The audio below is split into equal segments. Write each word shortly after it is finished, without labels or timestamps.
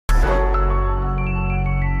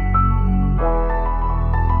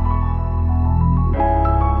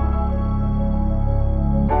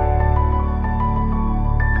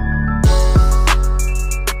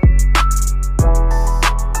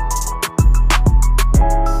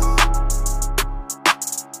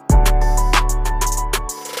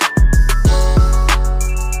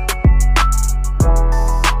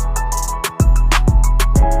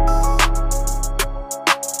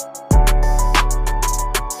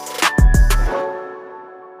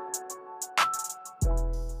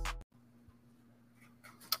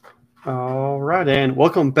All right, and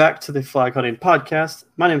welcome back to the Flag Hunting Podcast.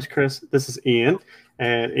 My name is Chris. This is Ian.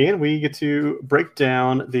 And Ian, we get to break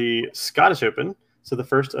down the Scottish Open. So the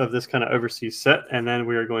first of this kind of overseas set. And then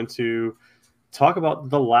we are going to talk about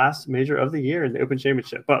the last major of the year in the Open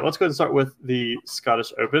Championship. But let's go ahead and start with the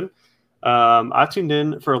Scottish Open. I tuned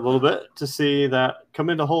in for a little bit to see that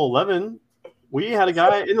coming into hole 11, we had a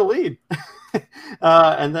guy in the lead.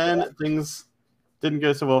 And then things didn't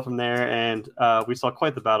go so well from there, and we saw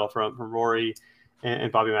quite the battle from Rory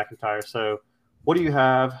and Bobby McIntyre. So what do you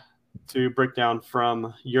have to break down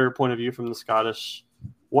from your point of view from the Scottish?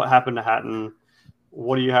 What happened to Hatton?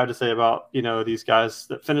 What do you have to say about, these guys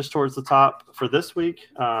that finished towards the top for this week?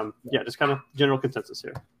 Just kind of general consensus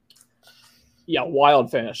here. Yeah,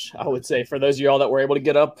 wild finish, I would say, for those of y'all that were able to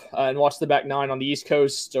get up and watch the back nine on the East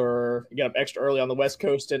Coast or get up extra early on the West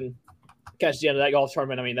Coast and catch the end of that golf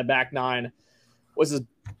tournament. I mean, the back nine was as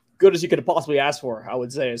good as you could have possibly asked for, I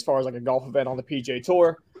would say, as far as like a golf event on the PGA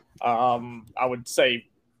Tour. I would say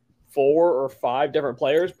 4 or 5 different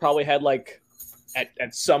players probably had like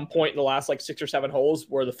at some point in the last like 6 or 7 holes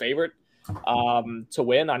were the favorite to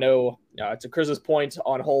win. I know to Chris's point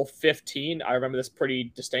on hole 15, I remember this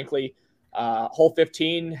pretty distinctly. Hole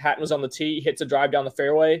 15, Hatton was on the tee, hits a drive down the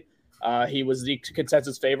fairway. He was the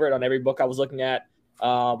consensus favorite on every book I was looking at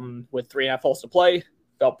with 3.5 holes to play.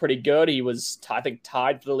 Felt pretty good. He was, I think,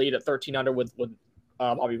 tied for the lead at 13 under with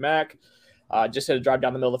Bobby Mack. Just hit a drive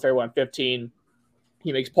down the middle of the fairway on 15.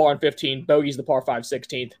 He makes par on 15, bogeys the par 5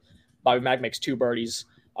 16th. Bobby Mack makes 2 birdies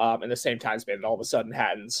in the same time span, and all of a sudden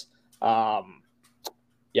Hatton's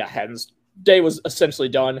day was essentially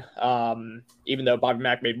done. Even though Bobby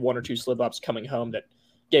Mack made 1 or 2 slip-ups coming home that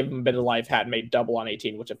gave him a bit of life, Hatton made double on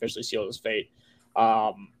 18, which officially sealed his fate.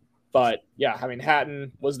 But yeah, I mean,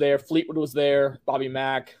 Hatton was there, Fleetwood was there, Bobby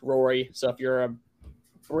Mack, Rory. So if you're a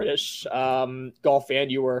British golf fan,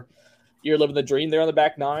 you're living the dream there on the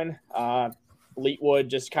back nine. Fleetwood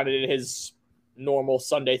just kind of did his normal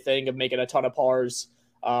Sunday thing of making a ton of pars,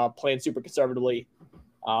 playing super conservatively.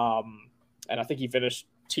 And I think he finished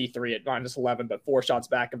T3 at -11, but 4 shots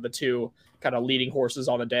back of the 2 kind of leading horses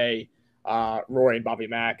on the day, Rory and Bobby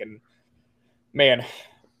Mack. And man,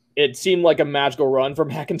 it seemed like a magical run for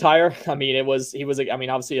McIntyre. I mean,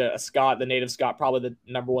 obviously a Scot, the native Scot, probably the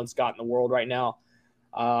number 1 Scot in the world right now.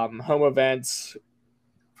 Home events,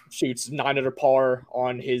 shoots 9 under par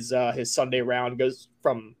on his Sunday round, goes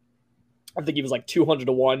from, I think he was like 200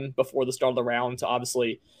 to 1 before the start of the round to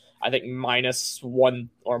obviously, I think -1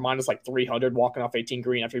 or minus like 300 walking off 18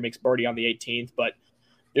 green after he makes birdie on the 18th. But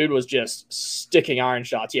dude was just sticking iron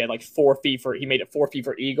shots. He had like 4 feet he made it 4 feet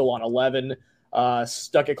for eagle on 11.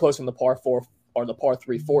 Stuck it close on the par 4 or the par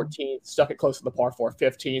 3 14th, stuck it close to the par 4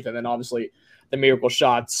 15th, and then obviously the miracle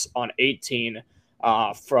shots on 18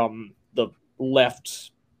 from the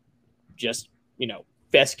left, just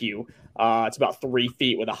fescue. It's about 3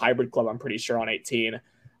 feet with a hybrid club, I'm pretty sure, on 18.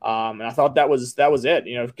 And I thought that was it,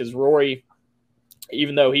 because Rory,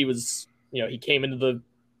 even though he was, he came into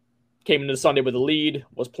the Sunday with a lead,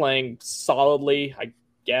 was playing solidly, I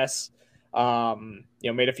guess.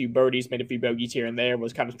 Made a few birdies, made a few bogeys here and there,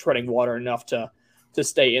 was kind of treading water enough to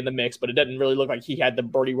stay in the mix, but it didn't really look like he had the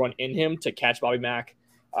birdie run in him to catch Bobby Mack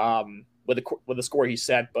with the score he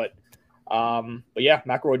set. But yeah,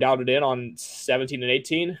 McIlroy dialed it in on 17 and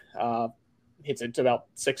 18. Hits it to about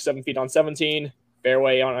 6-7 feet on 17,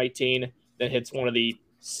 fairway on 18, then hits one of the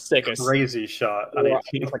sickest crazy shot on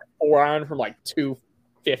 18, like a 4-iron from like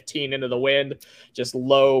 215 into the wind, just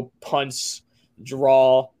low punch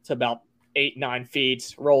draw to about 8-9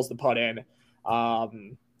 feet, rolls the putt in,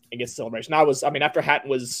 and gets celebration. After Hatton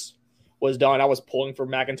was done, I was pulling for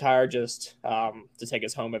McIntyre just to take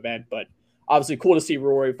his home event, but obviously cool to see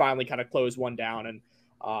Rory finally kind of close one down, and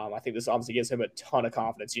I think this obviously gives him a ton of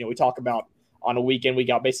confidence. We talk about on a week-in,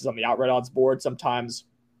 week-out basis on the outright odds board, sometimes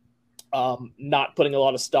not putting a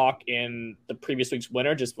lot of stock in the previous week's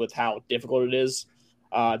winner, just with how difficult it is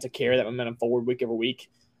to carry that momentum forward week over week.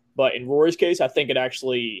 But in Rory's case, I think it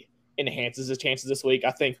actually enhances his chances this week.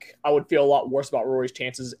 I think I would feel a lot worse about Rory's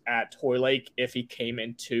chances at Hoylake if he came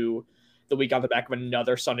into the week on the back of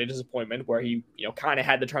another Sunday disappointment where he, kind of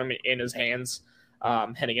had the tournament in his hands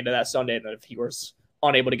heading into that Sunday. And then if he was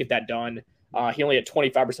unable to get that done, he only had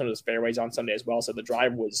 25% of his fairways on Sunday as well. So the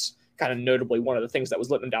drive was kind of notably one of the things that was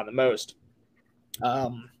letting him down the most.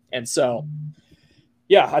 And so,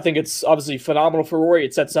 yeah, I think it's obviously phenomenal for Rory.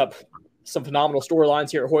 It sets up some phenomenal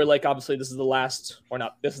storylines here at Hoylake. Obviously, this is not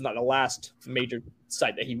the last major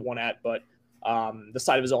site that he won at, but the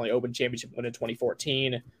site of his only Open Championship win in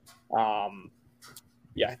 2014.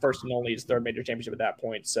 First and only his 3rd major championship at that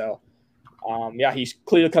point. So, he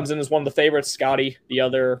clearly comes in as one of the favorites. Scotty, the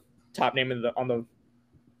other top name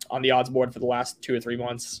on the odds board for the last 2 or 3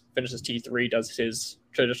 months. Finishes T3, does his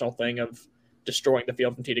traditional thing of destroying the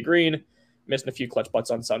field from tee to green, missing a few clutch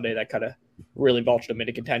putts on Sunday that kind of really vaulted him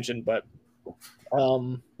into contention. But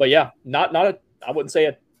yeah, I wouldn't say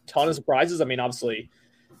a ton of surprises. I mean, obviously,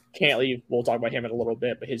 Cantley, we'll talk about him in a little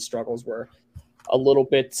bit, but his struggles were a little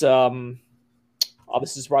bit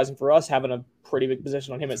obviously surprising for us, having a pretty big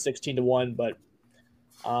position on him at 16-1. But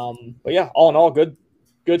yeah, all in all, good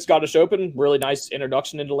Scottish Open. Really nice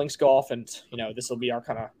introduction into links golf, and this will be our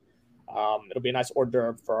kind of it'll be a nice hors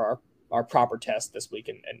d'oeuvre for our proper test this week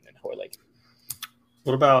in Hoylake.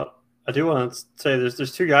 What about? I do want to say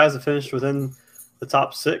there's 2 guys that finished within the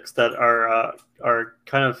top 6 that are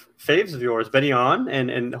kind of faves of yours, Benny On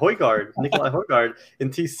and Højgaard, Nikolai Højgaard in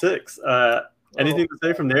T6. Anything to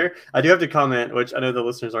say from there? I do have to comment, which I know the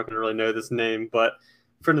listeners aren't going to really know this name, but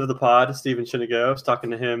friend of the pod, Stephen Chinigo, I was talking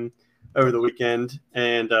to him over the weekend,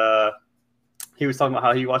 and he was talking about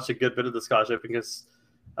how he watched a good bit of the Scottish Open because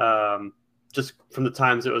just from the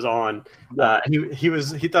times it was on. He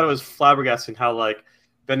thought it was flabbergasting how like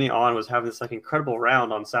Benny On was having this like incredible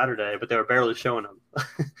round on Saturday, but they were barely showing him.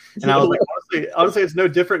 And I was like, honestly, it's no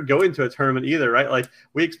different going to a tournament either, right? Like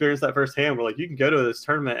we experienced that firsthand. We're like, you can go to this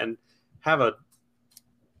tournament and have a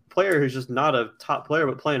player who's just not a top player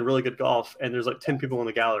but playing really good golf, and there's like 10 people in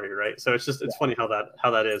the gallery, right? So it's funny how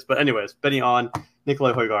that is. But anyways, Benny On,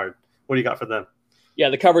 Nikolai Højgaard, what do you got for them? Yeah,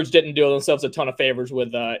 the coverage didn't do themselves a ton of favors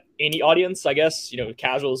with any audience, I guess,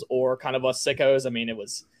 casuals or kind of us sickos. I mean, it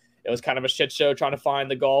was kind of a shit show trying to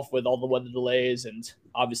find the golf with all the weather delays, and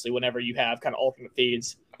obviously whenever you have kind of alternate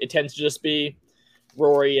feeds, it tends to just be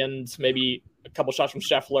Rory and maybe a couple shots from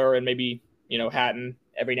Scheffler and maybe Hatton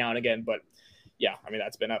every now and again. But yeah, I mean,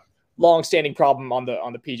 that's been a long-standing problem on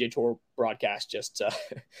the PGA Tour broadcast, just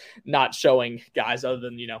not showing guys other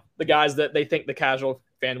than the guys that they think the casual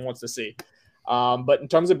fan wants to see. But in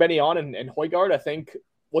terms of Benny On and Højgaard, I think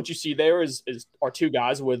what you see there are 2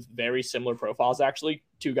 guys with very similar profiles. Actually,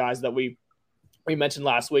 2 guys that we mentioned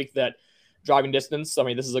last week that driving distance. I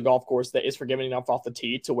mean, this is a golf course that is forgiving enough off the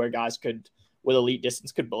tee to where guys with elite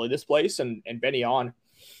distance could bully this place, and Benny On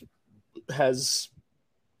has.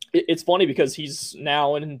 It's funny because he's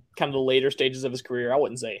now in kind of the later stages of his career. I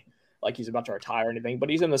wouldn't say like he's about to retire or anything, but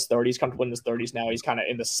he's in his 30s, comfortable in his 30s now. He's kind of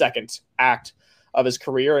in the second act of his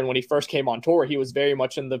career. And when he first came on tour, he was very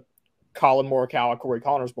much in the Colin Morikawa, Corey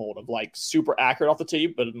Connors mold of like super accurate off the tee,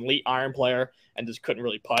 but an elite iron player and just couldn't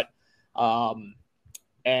really putt.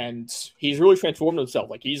 And he's really transformed himself.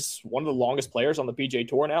 Like he's one of the longest players on the PGA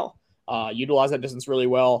Tour now. Utilized that distance really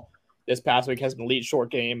well. This past week has an elite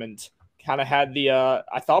short game and kind of had the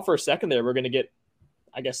I thought for a second there we're going to get,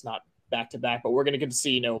 I guess not back to back, but we're going to get to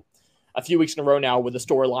see a few weeks in a row now with the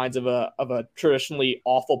storylines of a traditionally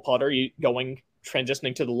awful putter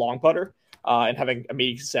transitioning to the long putter and having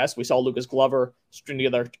immediate success. We saw Lucas Glover string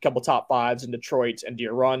together a couple top 5s in Detroit and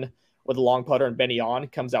Deer Run with a long putter, and Benny On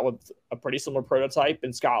comes out with a pretty similar prototype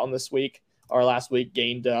in Scotland this week or last week,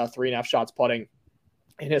 gained 3.5 shots putting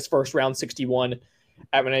in his first round 61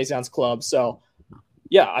 at Renaissance Club. So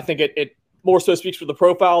yeah, I think it more so speaks for the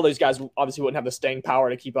profile. These guys obviously wouldn't have the staying power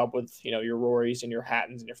to keep up with, your Rorys and your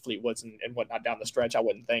Hattons and your Fleetwoods and whatnot down the stretch, I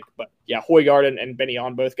wouldn't think. But yeah, Højgaard and Benny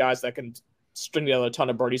On, both guys that can string together a ton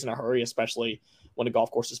of birdies in a hurry, especially when the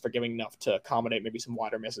golf course is forgiving enough to accommodate maybe some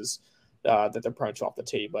wider misses that they're prone to off the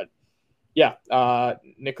tee. But yeah,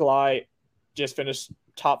 Nikolai just finished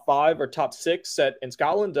top 5 or top 6 in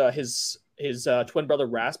Scotland. His twin brother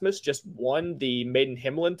Rasmus just won the Maiden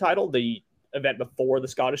Himmelin title, the event before the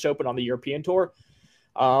Scottish Open on the European Tour.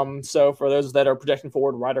 So for those that are projecting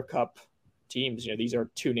forward Ryder Cup teams, these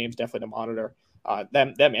are 2 names definitely to monitor.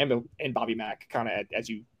 Them and Bobby Mack kind of as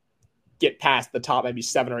you get past the top maybe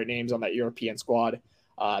 7 or 8 names on that European squad,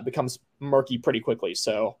 becomes murky pretty quickly.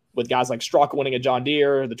 So with guys like Straka winning a John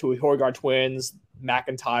Deere, the 2 Højgaard twins,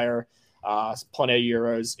 McIntyre, plenty of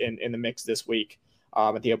Euros in the mix this week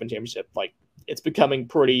at the Open Championship, like it's becoming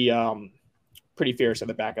pretty fierce at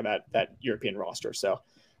the back of that European roster. So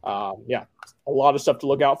yeah, a lot of stuff to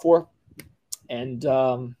look out for. And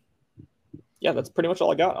yeah, that's pretty much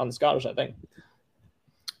all I got on the Scottish, I think.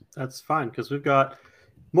 That's fine because we've got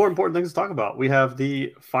more important things to talk about. We have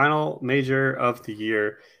the final major of the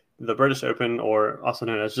year, the British Open, or also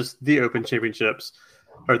known as just the Open Championships,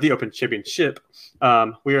 or the Open Championship.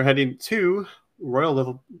 We are heading to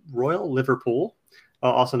Royal Liverpool,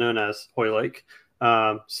 also known as Hoylake.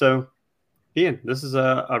 So, Ian, this is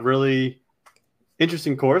a really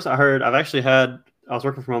interesting course. I was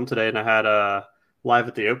working from home today, and I had Live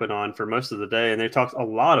at the Open on for most of the day, and they talked a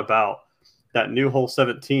lot about that new hole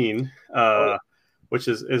 17, which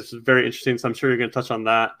is very interesting. So I'm sure you're going to touch on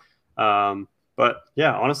that. But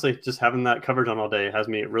yeah, honestly, just having that coverage on all day has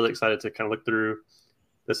me really excited to kind of look through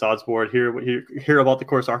this odds board, hear about the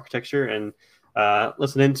course architecture, and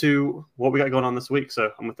listen into what we got going on this week. So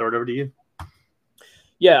I'm gonna throw it over to you.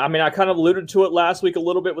 Yeah, I mean, I kind of alluded to it last week a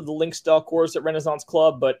little bit with the Link Style course at Renaissance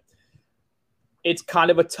Club, but it's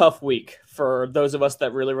kind of a tough week for those of us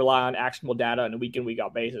that really rely on actionable data on a week in, week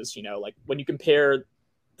out basis. You know, like when you compare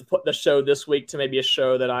the show this week to maybe a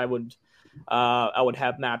show that I would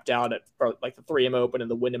have mapped out for like the 3M Open and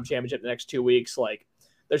the Wyndham Championship the next 2 weeks, like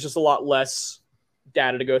there's just a lot less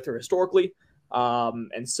data to go through historically.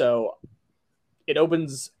 And so it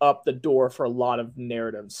opens up the door for a lot of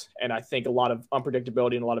narratives and I think a lot of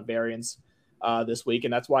unpredictability and a lot of variance this week.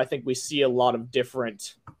 And that's why I think we see a lot of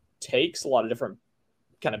different takes, a lot of different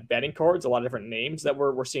kind of betting cards, a lot of different names that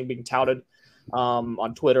we're seeing being touted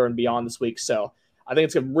on Twitter and beyond this week. So I think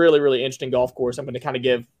it's a really, really interesting golf course. I'm going to kind of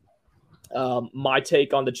give my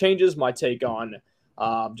take on the changes, my take on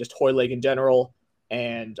just Hoylake in general,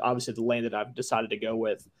 and obviously the lane that I've decided to go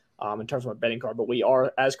with in terms of my betting card. But we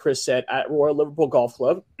are, as Chris said, at Royal Liverpool Golf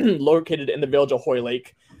Club, located in the village of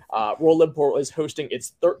Hoylake. Royal Liverpool is hosting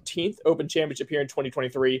its 13th Open Championship here in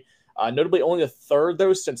 2023. Notably only the third,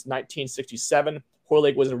 though, since 1967.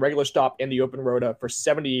 Hoylake was a regular stop in the Open Rota for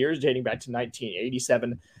 70 years, dating back to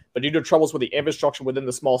 1987. But due to troubles with the infrastructure within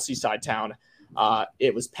the small seaside town,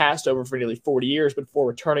 it was passed over for nearly 40 years before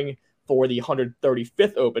returning for the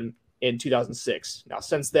 135th Open in 2006. Now,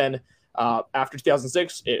 since then, after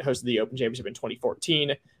 2006, it hosted the Open Championship in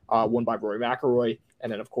 2014, won by Rory McIlroy.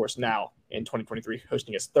 And then, of course, now in 2023,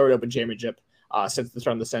 hosting its third Open Championship since the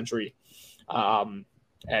turn of the century.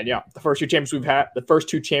 And yeah, the first two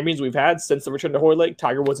champions we've had since the return to Hoylake,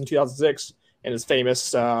 Tiger Woods in 2006, and his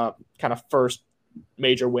famous kind of first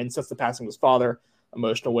major win since the passing of his father,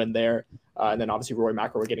 emotional win there. And then obviously Rory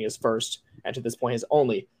McIlroy getting his first, and to this point his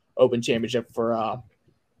only Open Championship for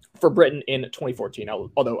Britain in 2014.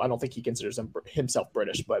 Although I don't think he considers himself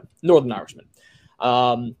British, but Northern Irishman.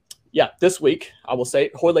 This week I will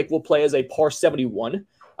say Hoylake will play as a par 71.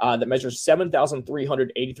 That measures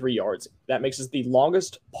 7,383 yards. That makes it the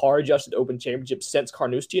longest par-adjusted Open Championship since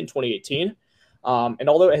Carnoustie in 2018. And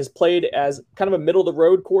although it has played as kind of a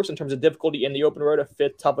middle-of-the-road course in terms of difficulty in the Open Road,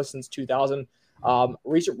 fifth toughest since 2000,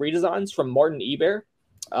 recent redesigns from Martin Ebert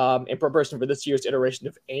in preparation for this year's iteration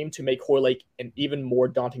have aimed to make Hoylake an even more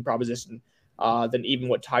daunting proposition than even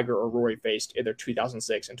what Tiger or Rory faced in their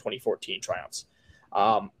 2006 and 2014 triumphs.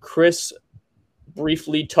 Chris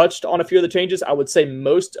briefly touched on a few of the changes. I would say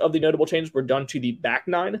most of the notable changes were done to the back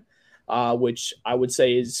nine, which I would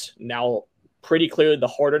say is now pretty clearly the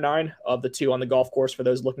harder nine of the two on the golf course for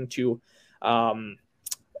those looking to,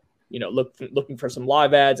 looking for some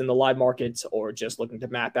live ads in the live markets or just looking to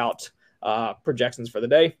map out projections for the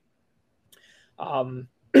day.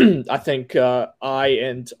 I think I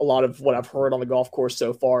and a lot of what I've heard on the golf course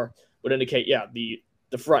so far would indicate,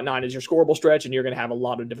 the front nine is your scoreable stretch, and you're going to have a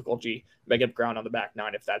lot of difficulty making up ground on the back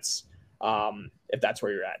nine if that's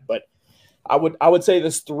where you're at. But I would say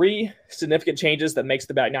there's three significant changes that makes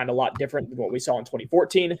the back nine a lot different than what we saw in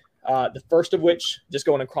 2014. The first of which, just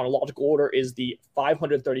going in chronological order, is the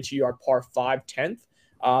 532-yard par 5 10th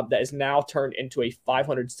that is now turned into a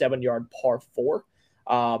 507-yard par 4,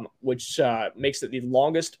 which makes it the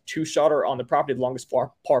longest two-shotter on the property, the longest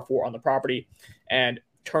par 4 on the property, and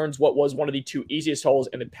turns what was one of the two easiest holes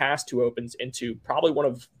in the past two Opens into probably one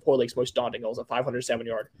of Hoylake's most daunting holes, a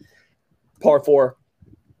 507-yard par 4,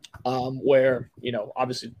 where,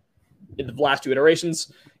 obviously in the last two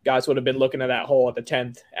iterations, guys would have been looking at that hole at the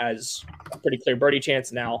 10th as a pretty clear birdie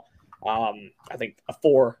chance. Now, I think a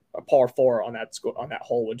par 4 on that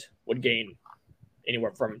hole would gain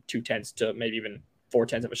anywhere from 2/10 to maybe even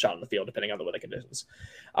 4/10 of a shot in the field, depending on the weather conditions.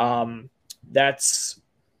 That's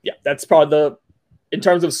probably in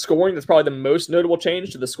terms of scoring, that's probably the most notable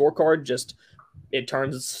change to the scorecard. Just it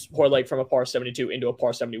turns Hoylake from a par 72 into a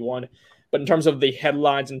par 71. But in terms of the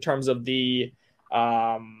headlines, in terms of the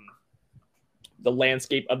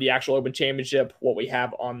landscape of the actual Open Championship, what we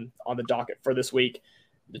have on the docket for this week,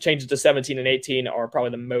 the changes to 17 and 18 are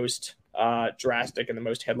probably the most drastic and the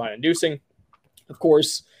most headline-inducing. Of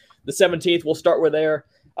course, the 17th, we'll start with there.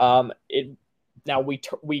 Now we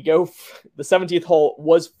go. The 17th hole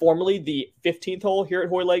was formerly the 15th hole here at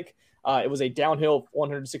Hoylake. It was a downhill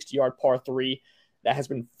 160-yard par 3 that has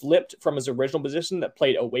been flipped from its original position that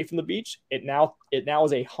played away from the beach. It now is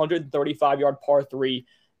a 135-yard par 3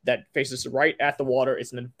 that faces right at the water.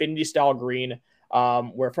 It's an infinity-style green,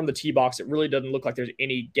 where from the tee box it really doesn't look like there's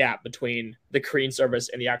any gap between the green surface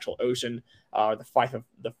and the actual ocean. The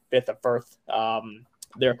Firth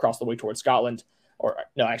there across the way towards Scotland. or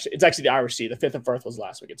no, actually, it's actually the Irish Sea. The Fifth and Firth was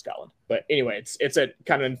last week in Scotland. But anyway, it's a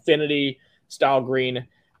kind of infinity style green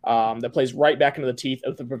that plays right back into the teeth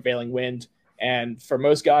of the prevailing wind. And for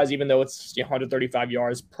most guys, even though it's 135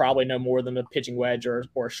 yards, probably no more than a pitching wedge or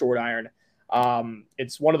a short iron.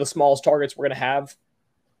 It's one of the smallest targets we're going to have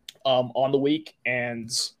on the week,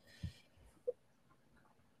 and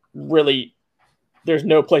really there's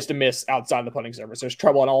no place to miss outside the punting surface. There's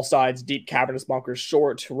trouble on all sides, deep cavernous bunkers,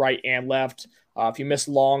 short, right, and left. If you miss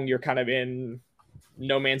long, you're kind of in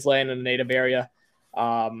no man's land in a native area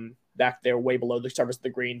back there way below the surface of the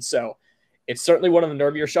green. So it's certainly one of the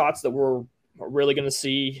nervier shots that we're really going to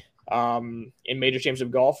see in major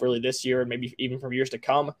championship golf really this year and maybe even for years to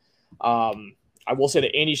come. I will say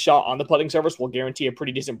that any shot on the putting surface will guarantee a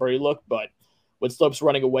pretty decent birdie look, but with slopes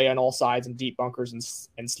running away on all sides and deep bunkers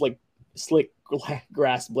and slick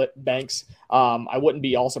grass banks, I wouldn't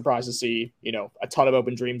be all surprised to see, a ton of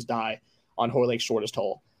open dreams die on Hoylake shortest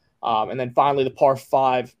hole. And then finally, the par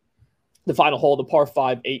 5, the final hole, the par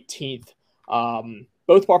 5 18th.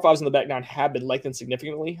 Both par 5s in the back nine have been lengthened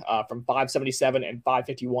significantly from 577 and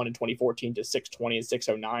 551 in 2014 to 620 and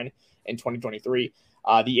 609 in 2023.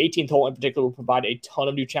 The 18th hole in particular will provide a ton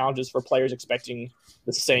of new challenges for players expecting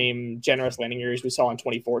the same generous landing areas we saw in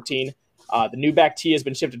 2014. The new back tee has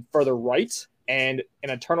been shifted further right, and an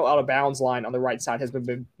eternal out of bounds line on the right side has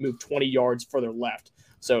been moved 20 yards further left.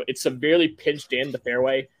 So it's severely pinched in the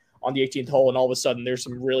fairway on the 18th hole, and all of a sudden there's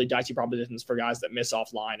some really dicey propositions for guys that miss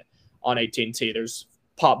offline on 18T. There's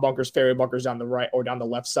pop bunkers, fairway bunkers down the right or down the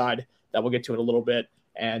left side that we'll get to in a little bit.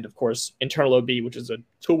 And of course, internal OB, which is a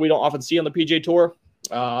tool we don't often see on the PGA Tour.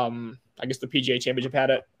 I guess the PGA Championship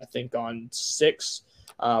had it, I think, on 6,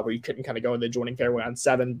 where you couldn't kind of go in the adjoining fairway on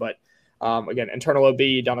 7. But again, internal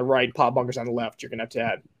OB down the right, pop bunkers on the left. You're going to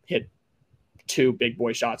have hit 2 big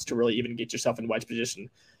boy shots to really even get yourself in wedge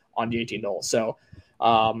position on the 18th hole. So,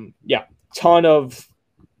 ton of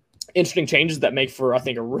interesting changes that make for, I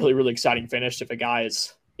think, a really, really exciting finish if a guy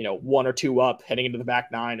is, 1 or 2 up heading into the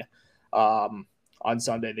back nine on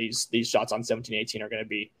Sunday. These shots on 17, 18 are going to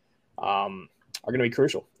be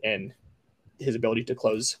crucial in his ability to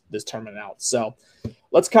close this tournament out. So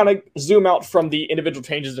let's kind of zoom out from the individual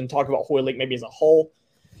changes and talk about Hoylake maybe as a whole.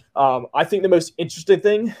 I think the most interesting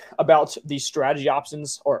thing about the strategy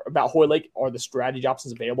options or about Hoylake are the strategy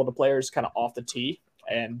options available to players kind of off the tee,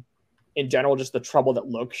 and in general, just the trouble that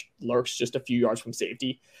lurks just a few yards from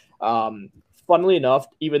safety. Funnily enough,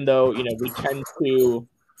 even though,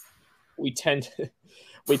 we tend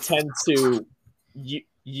to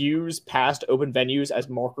use past open venues as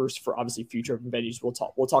markers for obviously future open venues.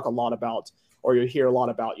 We'll talk a lot about, or you'll hear a lot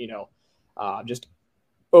about, just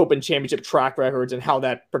open championship track records and how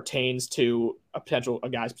that pertains to a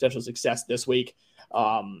guy's potential success this week.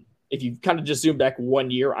 If you kind of just zoom back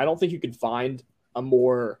 1 year, I don't think you could find a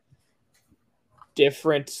more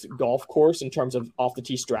different golf course in terms of off the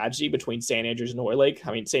tee strategy between St. Andrews and Hoylake.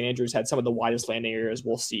 I mean, St. Andrews had some of the widest landing areas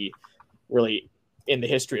we'll see really in the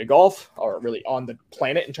history of golf, or really on the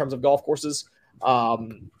planet in terms of golf courses.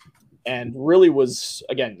 And really was,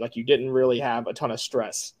 again, like, you didn't really have a ton of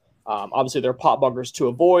stress. Obviously, there are pop bunkers to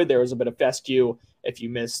avoid. There was a bit of fescue if you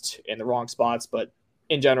missed in the wrong spots, but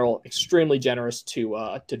in general, extremely generous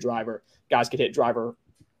to driver. Guys could hit driver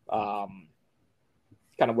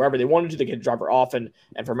kind of wherever they wanted to. They could hit driver often,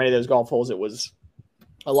 and for many of those golf holes, it was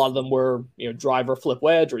a lot of them were driver flip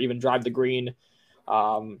wedge or even drive the green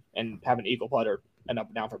and have an eagle putt or an up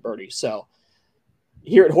and down for birdie. So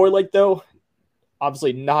here at Hoylake, though,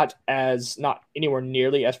 obviously not anywhere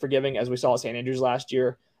nearly as forgiving as we saw at St. Andrews last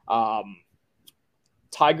year.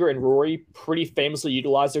 Tiger and Rory pretty famously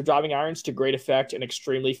utilized their driving irons to great effect in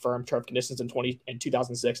extremely firm turf conditions in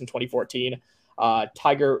 2006 and 2014.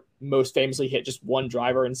 Tiger most famously hit just 1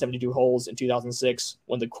 driver in 72 holes in 2006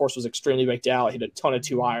 when the course was extremely baked out. Hit a ton of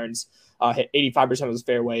 2 irons, hit 85% of his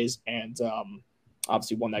fairways, and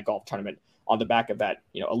obviously won that golf tournament on the back of that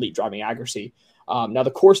elite driving accuracy. Now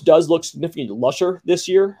the course does look significantly lusher this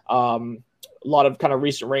year. A lot of kind of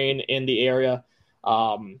recent rain in the area.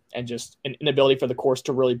 And just an inability for the course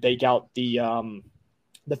to really bake out the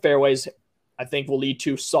fairways, I think, will lead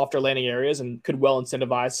to softer landing areas and could well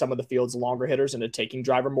incentivize some of the field's longer hitters into taking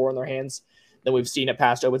driver more in their hands than we've seen at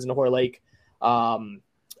past Opens in Hoylake. And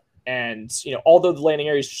although the landing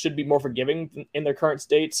areas should be more forgiving in their current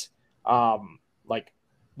states, like,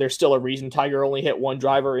 there's still a reason Tiger only hit 1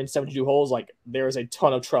 driver in 72 holes. Like, there is a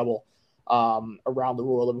ton of trouble around the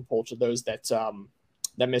rural Liverpool to those that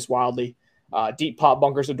miss wildly. Deep pop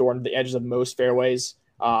bunkers adorn the edges of most fairways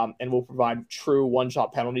and will provide true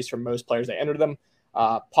one-shot penalties for most players that enter them.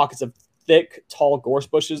 Pockets of thick, tall gorse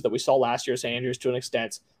bushes that we saw last year at St. Andrews to an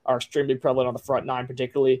extent are extremely prevalent on the front nine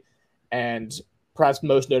particularly, and perhaps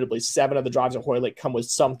most notably, 7 of the drives at Hoylake come with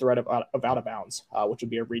some threat of out of bounds, which would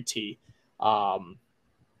be a re-tee,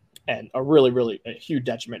 and a really a huge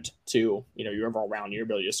detriment to your overall round, your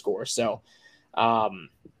ability to score. So,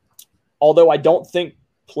 although I don't think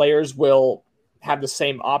players will have the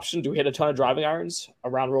same option to hit a ton of driving irons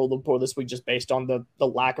around Royal Liverpool this week, just based on the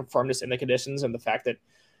lack of firmness in the conditions and the fact that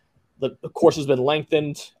the course has been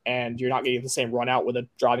lengthened and you're not getting the same run out with a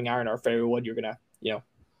driving iron or a fairway wood. You're going to,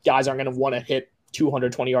 guys aren't going to want to hit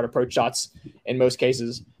 220-yard approach shots in most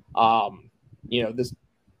cases. The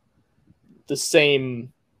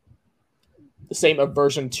same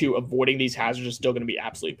aversion to avoiding these hazards is still going to be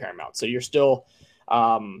absolutely paramount. So you're still,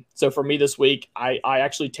 so for me this week, I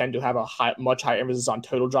actually tend to have a much higher emphasis on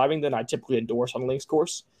total driving than I typically endorse on the links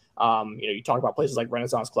course. You talk about places like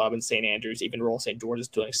Renaissance Club and St. Andrews, even Royal St. George's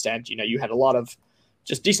to an extent. You had a lot of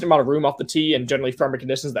just decent amount of room off the tee and generally firmer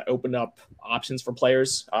conditions that open up options for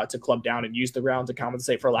players to club down and use the ground to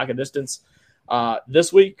compensate for a lack of distance.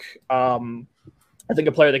 This week, I think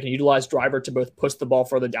a player that can utilize driver to both push the ball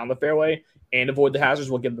further down the fairway and avoid the hazards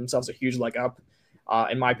will give themselves a huge leg up.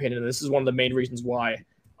 In my opinion, and this is one of the main reasons why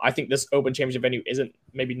I think this Open Championship venue isn't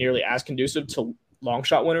maybe nearly as conducive to long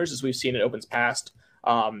shot winners as we've seen in Opens past,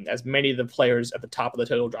 as many of the players at the top of the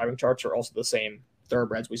total driving charts are also the same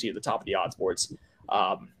thoroughbreds we see at the top of the odds boards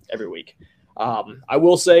every week. I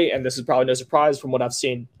will say, and this is probably no surprise from what I've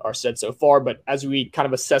seen or said so far, but as we kind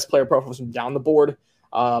of assess player profiles from down the board,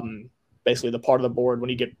 basically the part of the board when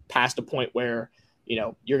you get past a point where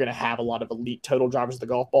you're going to have a lot of elite total drivers of the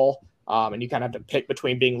golf ball, and you kind of have to pick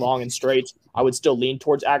between being long and straight, I would still lean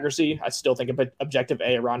towards accuracy. I still think objective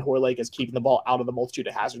A around Hoylake is keeping the ball out of the multitude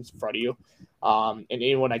of hazards in front of you. And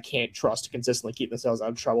anyone I can't trust to consistently keep themselves out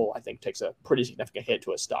of trouble, I think takes a pretty significant hit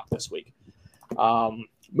to a stock this week.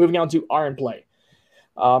 Moving on to iron play.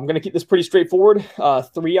 I'm going to keep this pretty straightforward.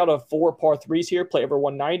 3 out of 4 par 3s here play over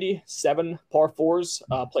 190, 7 par 4s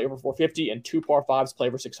play over 450, and 2 par 5s play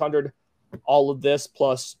over 600. All of this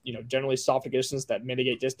plus, generally soft conditions that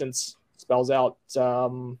mitigate distance spells out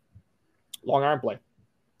long iron play.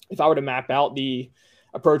 If I were to map out the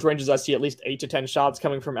approach ranges, I see at least 8 to 10 shots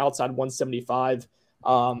coming from outside 175.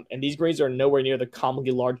 And these greens are nowhere near the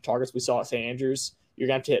commonly large targets we saw at St. Andrews. You're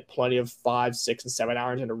going to have to hit plenty of 5, 6, and 7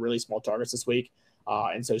 irons into really small targets this week.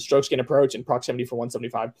 And so strokes gain approach and proximity for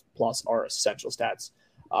 175 plus are essential stats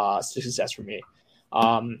to success for me.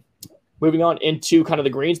 Moving on into kind of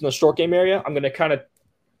the greens in the short game area, I'm going to kind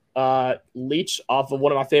of leech off of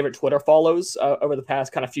one of my favorite Twitter follows over the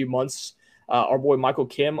past kind of few months. Our boy Michael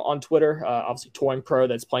Kim on Twitter, obviously touring pro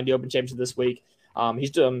that's playing the Open Championship this week.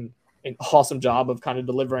 He's done an awesome job of kind of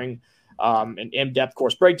delivering an in-depth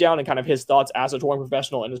course breakdown and kind of his thoughts as a touring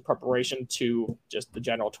professional and his preparation to just the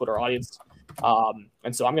general Twitter audience.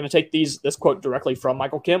 And so I'm going to take this quote directly from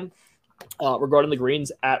Michael Kim regarding the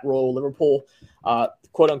greens at Royal Liverpool.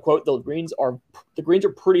 Quote unquote, the greens are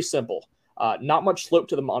pretty simple. Not much slope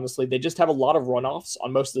to them, honestly. They just have a lot of runoffs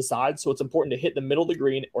on most of the sides, so it's important to hit the middle of the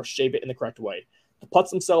green or shape it in the correct way. The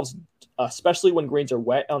putts themselves, especially when greens are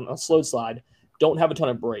wet on a slow slide, don't have a ton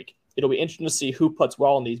of break. It'll be interesting to see who puts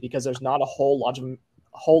well on these because there's not a whole lot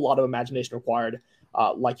of imagination required,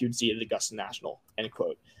 like you'd see at Augusta National. End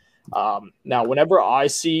quote. Now, whenever I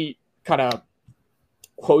see kind of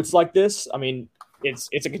quotes like this, I mean,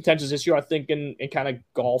 it's a contentious issue, I think, in kind of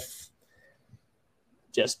golf,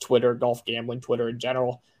 just Twitter, golf gambling, Twitter in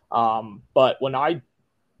general. But when I,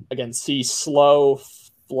 again, see slow,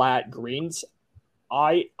 flat greens,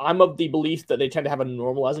 I'm of the belief that they tend to have a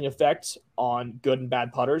normalizing effect on good and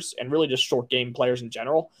bad putters and really just short game players in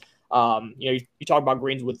general. You talk about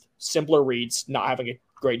greens with simpler reads, not having a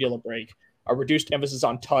great deal of break, a reduced emphasis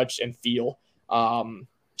on touch and feel. They're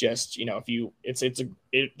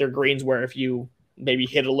greens where if you maybe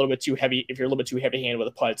hit a little bit too heavy, if you're a little bit too heavy handed with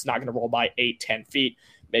a putt, it's not going to roll by 8-10 feet.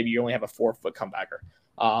 Maybe you only have a 4-foot comebacker.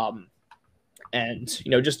 And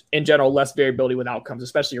just in general, less variability with outcomes,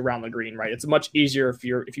 especially around the green, right? It's much easier if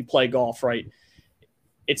you play golf, right?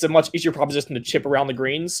 It's a much easier proposition to chip around the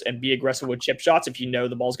greens and be aggressive with chip shots if you know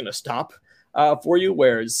the ball's going to stop for you.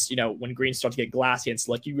 Whereas, when greens start to get glassy and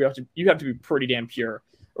slick, you have to be pretty damn pure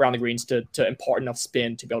around the greens to impart enough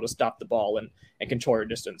spin to be able to stop the ball and control your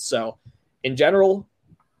distance. So in general,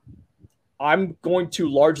 I'm going to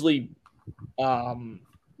largely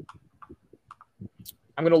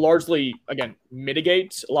again,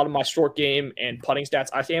 mitigate a lot of my short game and putting stats.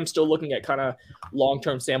 I am still looking at kind of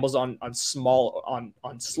long-term samples on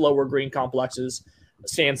slower green complexes,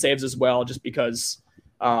 sand saves as well, just because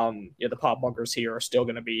the pop bunkers here are still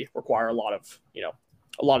going to require a lot of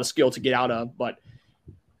a lot of skill to get out of. But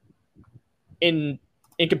in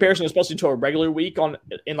comparison, especially to a regular week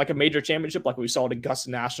in like a major championship, like we saw at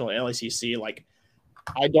Augusta National and LACC, like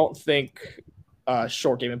I don't think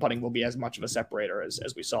short game and putting will be as much of a separator as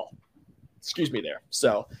we saw. Excuse me there.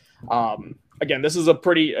 So again, this is a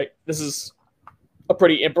pretty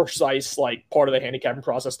imprecise like part of the handicapping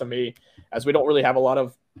process to me, as we don't really have a lot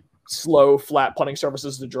of slow, flat putting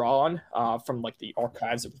surfaces to draw on from like the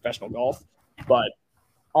archives of professional golf. But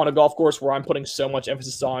on a golf course where I'm putting so much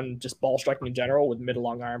emphasis on just ball striking in general with mid to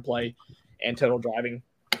long iron play and total driving,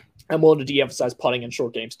 I'm willing to de-emphasize putting and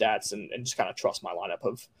short game stats and just kind of trust my lineup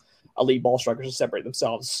of elite ball strikers to separate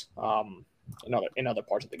themselves in other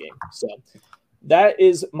parts of the game. So that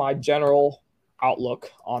is my general outlook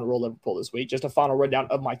on Royal Liverpool this week. Just a final rundown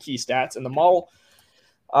of my key stats in the model.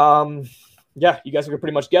 Yeah, you guys can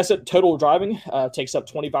pretty much guess it. Total driving takes up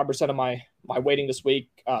 25% of my weighting this week.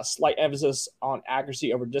 Slight emphasis on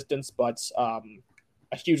accuracy over distance, but a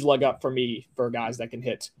huge leg up for me for guys that can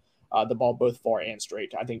hit the ball both far and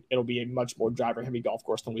straight. I think it'll be a much more driver-heavy golf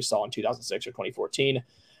course than we saw in 2006 or 2014.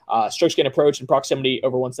 Stroke gain approach and proximity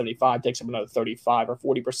over 175 takes up another 35 or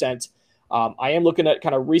 40%. I am looking at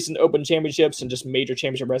kind of recent Open Championships and just major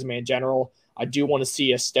championship resume in general. I do want to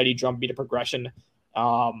see a steady drumbeat of progression,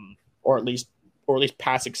 or at least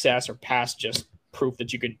past success or past just proof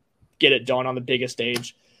that you could get it done on the biggest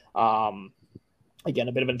stage. Again,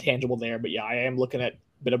 a bit of an intangible there, but yeah, I am looking at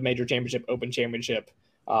a bit of major championship, Open Championship,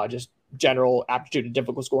 just general aptitude and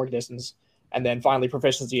difficult scoring conditions. And then finally,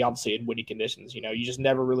 proficiency, obviously, in windy conditions. You know, you just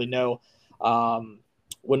never really know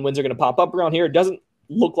when winds are going to pop up around here. It doesn't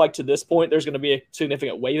look like to this point there's going to be a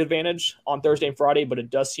significant wave advantage on Thursday and Friday, but it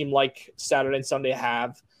does seem like Saturday and Sunday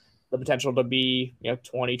have the potential to be,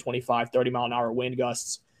 20, 25, 30 mile an hour wind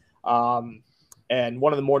gusts. And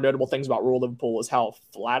one of the more notable things about Royal Liverpool is how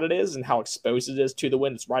flat it is and how exposed it is to the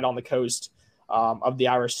wind. It's right on the coast of the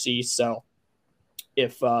Irish Sea. So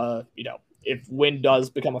if wind does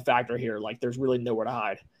become a factor here, like there's really nowhere to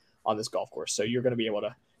hide on this golf course. So you're going to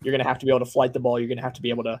have to be able to flight the ball. You're going to have to be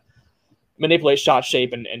able to manipulate shot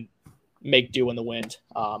shape and make do in the wind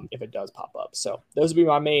if it does pop up. So those would be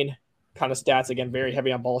my main kind of stats. Again, very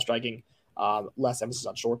heavy on ball striking, less emphasis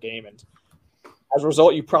on short game. And as a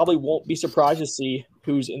result, you probably won't be surprised to see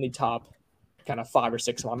who's in the top kind of 5 or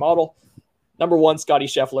 6 of my model. Number 1, Scotty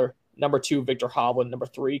Scheffler. Number 2, Victor Hovland. Number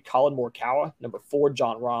 3, Colin Morikawa. Number 4,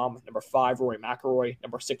 Jon Rahm. Number 5, Rory McIlroy.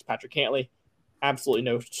 Number 6, Patrick Cantlay. Absolutely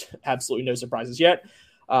no surprises yet.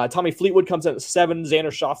 Tommy Fleetwood comes in at 7. Xander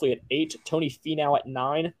Schauffele at 8. Tony Finau at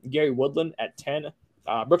 9. Gary Woodland at 10.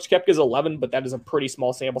 Brooks Koepka is 11, but that is a pretty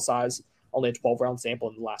small sample size. Only a 12-round sample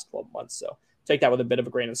in the last 12 months. So take that with a bit of a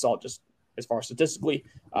grain of salt just as far as statistically.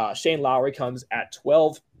 Shane Lowry comes at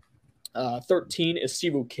 12. 13 is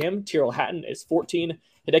Siwoo Kim. Tyrrell Hatton is 14.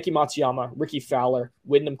 Hideki Matsuyama, Ricky Fowler,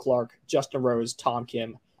 Wyndham Clark, Justin Rose, Tom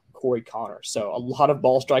Kim, Corey Connor. So a lot of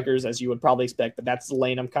ball strikers, as you would probably expect, but that's the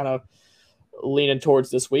lane I'm kind of leaning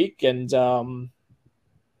towards this week. And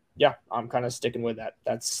yeah, I'm kind of sticking with that.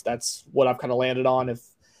 That's what I've kind of landed on. If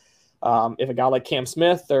a guy like Cam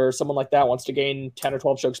Smith or someone like that wants to gain 10 or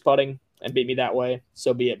 12 strokes putting and beat me that way,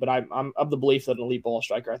 so be it. But I'm of the belief that an elite ball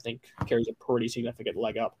striker, I think, carries a pretty significant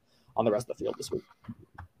leg up on the rest of the field this week.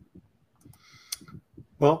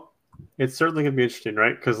 Well, it's certainly going to be interesting,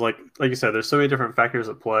 right? Because like you said, there's so many different factors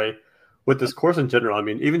at play with this course in general. I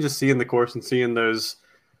mean, even just seeing the course and seeing those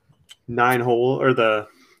 9-hole or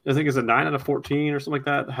I think it's a 9 out of 14 or something like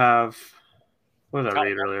that have, what did I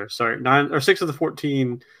read earlier? Sorry, 9 or 6 of the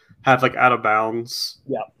 14 have like out of bounds.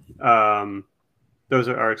 Yeah. Those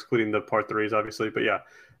are excluding the par 3s, obviously, but yeah,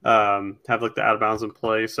 have like the out of bounds in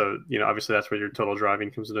play. So, obviously that's where your total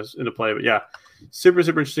driving comes into play. But yeah, super,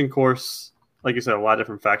 super interesting course. Like you said, a lot of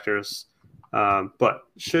different factors, but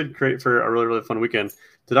should create for a really, really fun weekend.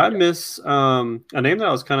 Did I miss a name that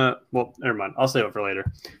I was kind of – well, never mind. I'll save it for later.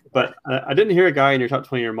 But I didn't hear a guy in your top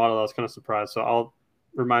 20 year model. I was kind of surprised, so I'll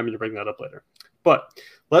remind me to bring that up later. But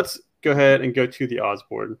let's go ahead and go to the odds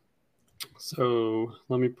board. So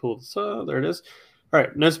let me pull this up. There it is. All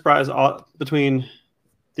right, no surprise between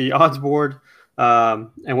the odds board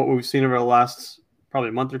and what we've seen over the last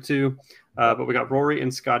probably month or two. But we got Rory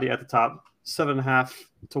and Scotty at the top. 7.5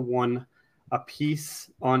 to 1 a piece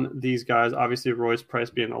on these guys. Obviously, Roy's price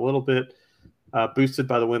being a little bit boosted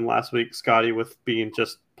by the win last week. Scotty with being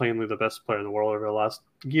just plainly the best player in the world over the last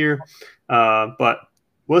year. But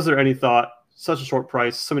was there any thought, such a short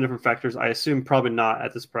price, so many different factors? I assume probably not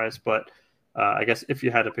at this price, but I guess if you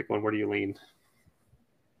had to pick one, where do you lean?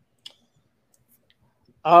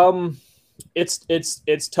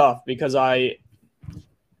 It's tough because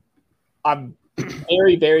I'm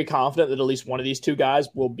very, very confident that at least one of these two guys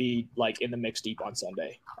will be like in the mix deep on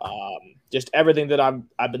Sunday. Just everything that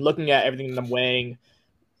I've been looking at, everything that I'm weighing.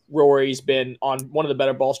 Rory's been on one of the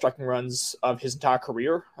better ball striking runs of his entire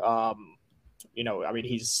career.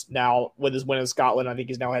 He's now with his win in Scotland. I think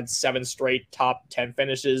he's now had 7 straight top 10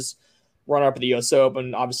 finishes. Runner up at the US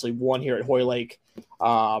Open, obviously won here at Hoylake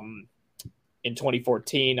in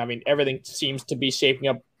 2014. I mean, everything seems to be shaping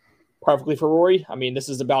up perfectly for Rory. I mean, this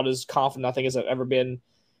is about as confident I think as I've ever been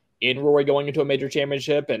in Rory going into a major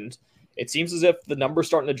championship, and it seems as if the numbers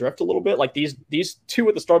starting to drift a little bit. Like these two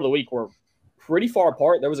at the start of the week were pretty far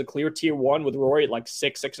apart. There was a clear tier 1 with Rory at like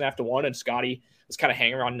 6.5 to 1, and Scotty was kind of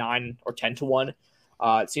hanging around 9 or 10 to 1.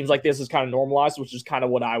 It seems like this is kind of normalized, which is kind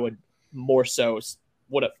of what I would more so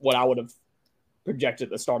what I would have projected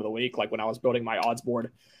at the start of the week, like when I was building my odds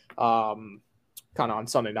board, kind of on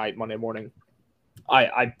Sunday night, Monday morning.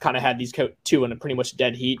 I kind of had these two in a pretty much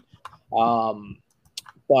dead heat,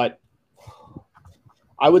 but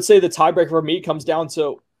I would say the tiebreaker for me comes down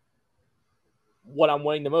to what I'm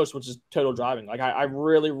winning the most, which is total driving. Like I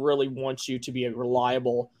really, really want you to be a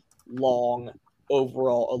reliable, long,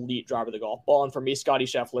 overall elite driver of the golf ball. And for me, Scotty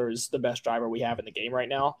Scheffler is the best driver we have in the game right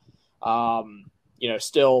now.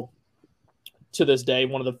 Still to this day,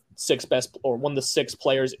 one of the 6 best or one of the 6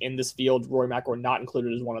 players in this field, Rory McIlroy not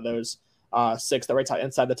included as one of those 6 that right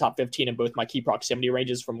inside the top 15 in both my key proximity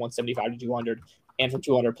ranges from 175 to 200 and from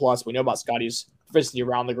 200 plus. We know about Scotty's proficiency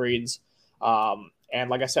around the greens. And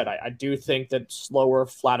like I said, I do think that slower,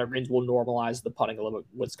 flatter greens will normalize the putting a little bit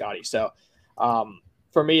with Scotty. So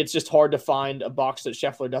for me, it's just hard to find a box that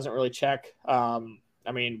Scheffler doesn't really check.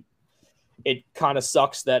 It kind of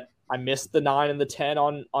sucks that I missed the 9 and the 10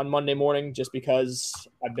 on Monday morning just because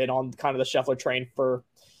I've been on kind of the Scheffler train for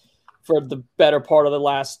the better part of the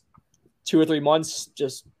last 2 or 3 months,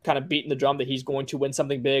 just kind of beating the drum that he's going to win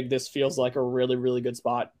something big. This feels like a really, really good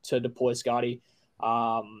spot to deploy Scotty.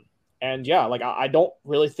 I don't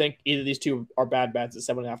really think either of these two are bad bets at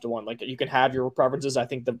 7.5 to 1. Like you can have your preferences. I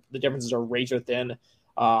think the differences are razor thin.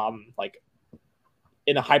 Like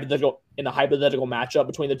in a hypothetical matchup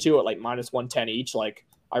between the two at like minus 110 each, like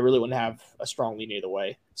I really wouldn't have a strong lean either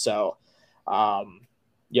way. So, I'm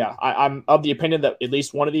of the opinion that at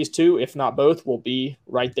least one of these two, if not both, will be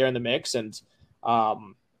right there in the mix. And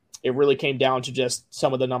it really came down to just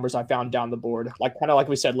some of the numbers I found down the board, like kind of like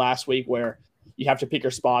we said last week, where you have to pick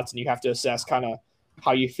your spots and you have to assess kind of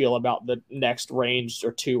how you feel about the next range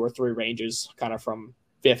or 2 or 3 ranges, kind of from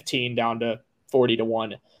 15 down to 40 to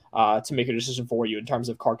 1 to make a decision for you in terms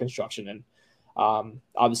of card construction. And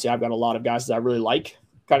obviously I've got a lot of guys that I really like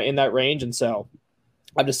kind of in that range. And so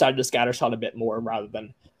I've decided to scatter shot a bit more rather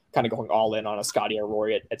than kind of going all in on a Scotty or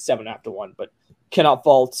Rory at 7.5 to 1, but cannot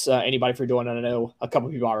fault anybody for doing it. I know a couple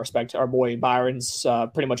of people I respect. Our boy Byron's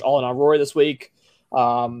pretty much all in on Rory this week.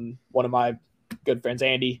 One of my good friends,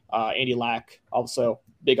 Andy Lack, also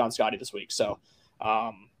big on Scotty this week. So,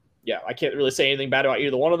 I can't really say anything bad about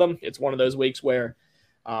either one of them. It's one of those weeks where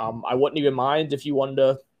I wouldn't even mind if you wanted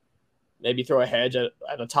to maybe throw a hedge at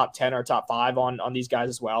a top 10 or top 5 on these guys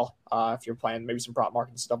as well. If you're playing maybe some prop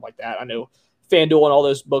market and stuff like that. I know FanDuel and all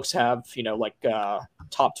those books have,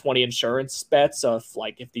 top 20 insurance bets of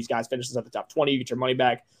like, if these guys finishes at the top 20, you get your money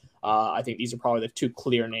back. I think these are probably the 2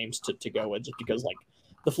 clear names to go with, just because like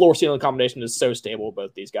the floor ceiling combination is so stable with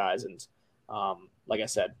both these guys. And like I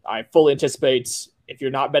said, I fully anticipate if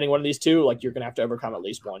you're not betting one of these two, like you're going to have to overcome at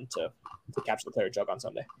least one to capture the player jug on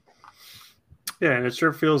Sunday. Yeah. And it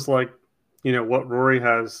sure feels like, what Rory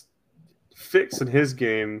has fixed in his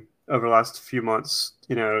game over the last few months,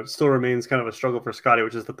 still remains kind of a struggle for Scotty,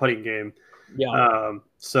 which is the putting game. Yeah.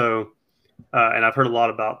 And I've heard a lot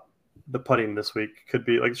about the putting this week. Could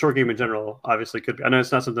be like short game in general, obviously could be. I know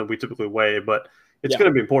it's not something we typically weigh, but it's going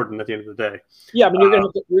to be important at the end of the day. Yeah. I mean, you're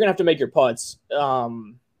going to have to make your putts.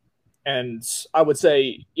 And I would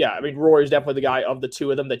say, Rory's definitely the guy of the two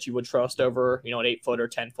of them that you would trust over, an 8-footer,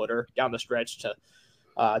 10-footer down the stretch to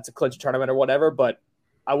clinch a tournament or whatever. But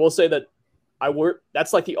I will say that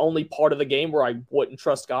that's like the only part of the game where I wouldn't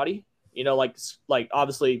trust Scotty. Like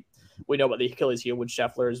obviously we know about the Achilles heel with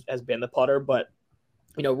Scheffler has been the putter, but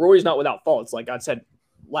Rory's not without faults. Like I said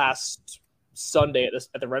last Sunday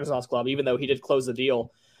at the Renaissance Club, even though he did close the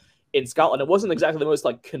deal in Scotland, it wasn't exactly the most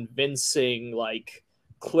like convincing, like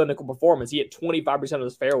clinical performance. He hit 25% of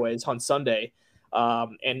his fairways on Sunday.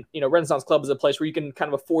 And Renaissance Club is a place where you can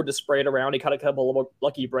kind of afford to spray it around. He kind of a little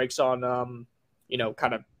lucky breaks on,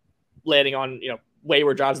 kind of landing on,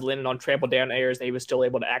 wayward drives, landing on trampled down areas that he was still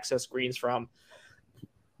able to access greens from.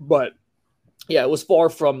 But yeah, it was far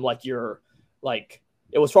from like your like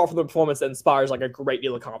it was far from the performance that inspires like a great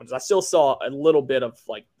deal of confidence. I still saw a little bit of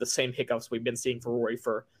like the same hiccups we've been seeing for Rory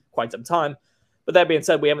for quite some time. But that being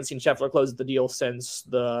said, we haven't seen Scheffler close the deal since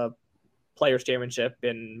the Players Championship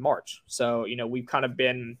in March. So, we've kind of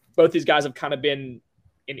been, both these guys have kind of been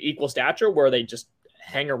in equal stature where they just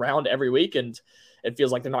hang around every week, and it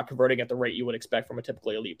feels like they're not converting at the rate you would expect from a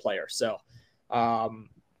typically elite player. So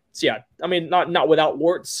yeah, I mean, not without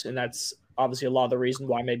warts, and that's obviously a lot of the reason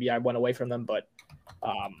why maybe I went away from them, but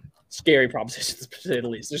scary propositions to say the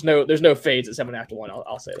least. There's no fades at 7.5-1.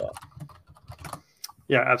 I'll say that.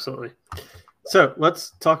 Yeah, absolutely. So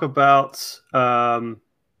let's talk about the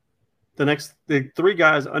three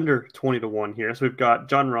guys under 20-1 here. So we've got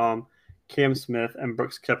Jon Rahm, Cam Smith, and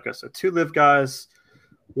Brooks Koepka. So 2 LIV guys,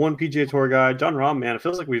 1 PGA Tour guy. Jon Rahm, man, I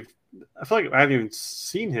feel like I haven't even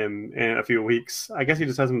seen him in a few weeks. I guess he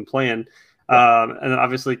just hasn't been playing. And then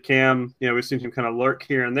obviously Cam, we've seen him kind of lurk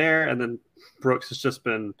here and there. And then Brooks has just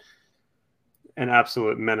been an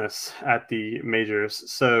absolute menace at the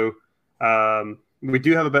majors. So we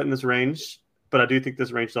do have a bet in this range, but I do think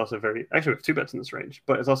this range is also actually we have 2 bets in this range,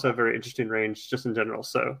 but it's also a very interesting range just in general.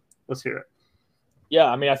 So let's hear it. Yeah,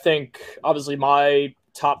 I mean, I think obviously my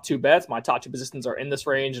top 2 bets, my top 2 positions are in this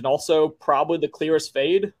range, and also probably the clearest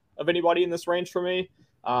fade of anybody in this range for me.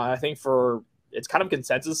 I think it's kind of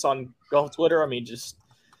consensus on golf Twitter. I mean, just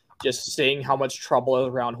seeing how much trouble is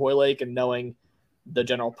around Hoylake and knowing the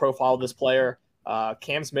general profile of this player.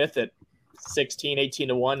 Cam Smith at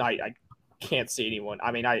 16-18-1, I can't see anyone.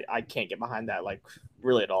 I mean, I can't get behind that, like,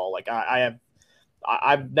 really at all. Like,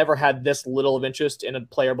 I've never had this little of interest in a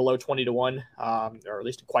player below 20-1, or at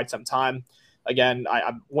least in quite some time. Again,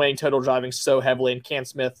 I'm weighing total driving so heavily, and Cam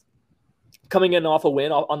Smith coming in off a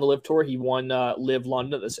win on the LIV Tour. He won LIV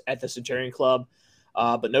London at the Centurion Club,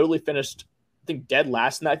 but notably finished, I think, dead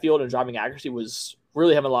last in that field, and driving accuracy was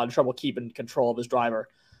really having a lot of trouble keeping control of his driver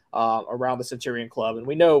around the Centurion Club. And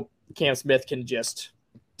we know Cam Smith can just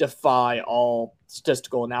defy all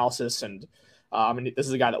statistical analysis. And I mean, this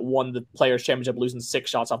is a guy that won the Players Championship losing 6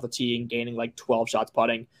 shots off the tee and gaining like 12 shots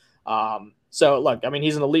putting. So look, I mean,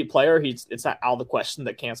 he's an elite player. It's not out of the question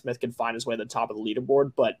that Cam Smith can find his way to the top of the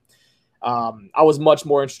leaderboard, but I was much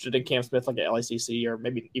more interested in Cam Smith like at LACC or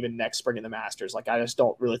maybe even next spring in the Masters. Like, I just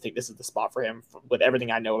don't really think this is the spot for him with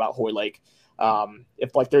everything I know about Hoylake.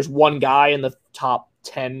 If like there's one guy in the top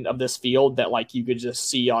 10 of this field that like you could just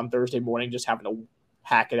see on Thursday morning just having to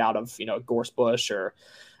hack it out of, Gorse Bush or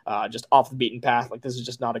just off the beaten path, like this is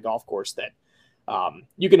just not a golf course that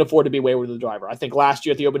you can afford to be wayward with the driver. I think last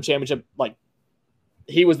year at the Open Championship, like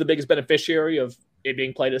he was the biggest beneficiary of it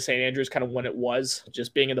being played at St. Andrews kind of when it was,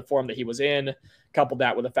 just being in the form that he was in, coupled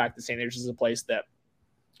that with the fact that St. Andrews is a place that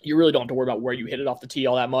you really don't have to worry about where you hit it off the tee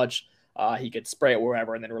all that much. He could spray it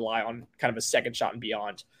wherever and then rely on kind of a second shot and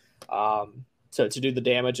beyond to do the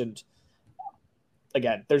damage. And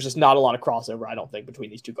again, there's just not a lot of crossover, I don't think,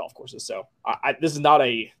 between these 2 golf courses. So this is not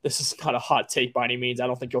a hot take by any means. I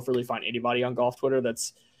don't think you'll really find anybody on golf Twitter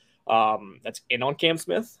that's in on Cam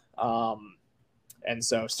Smith. And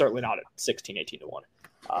so certainly not at 16-18-1.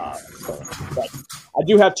 But I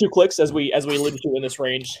do have 2 clicks as we alluded to in this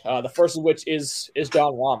range. The first of which is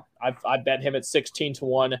Jon Rahm. I bet him at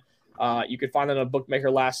 16-1. You could find that on a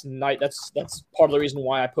bookmaker last night. That's part of the reason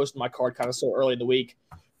why I posted my card kind of so early in the week,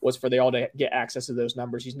 was for they all to get access to those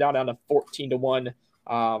numbers. He's now down to 14-1,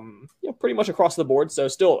 pretty much across the board. So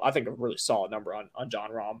still, I think a really solid number on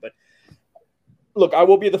Jon Rahm. But look, I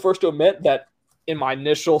will be the first to admit that in my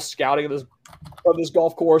initial scouting of this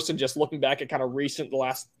golf course and just looking back at kind of the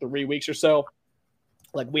last 3 weeks or so,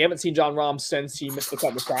 like we haven't seen Jon Rahm since he missed the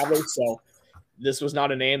cut with Travelers. So this was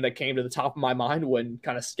not a name that came to the top of my mind when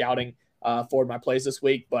kind of scouting for my plays this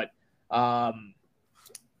week. But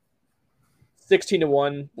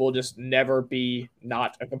 16-1 will just never be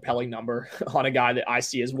not a compelling number on a guy that I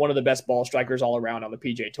see as one of the best ball strikers all around on the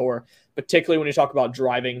PGA Tour, particularly when you talk about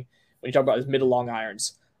driving, when you talk about his mid to long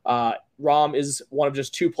irons. Rahm is one of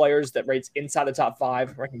just 2 players that rates inside the top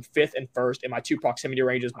 5, ranking 5th and 1st in my 2 proximity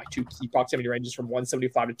ranges, my 2 key proximity ranges from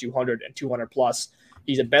 175 to 200 and 200 plus.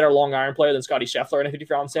 He's a better long iron player than Scotty Scheffler in a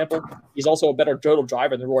 50-round sample. He's also a better total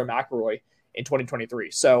driver than Rory McIlroy in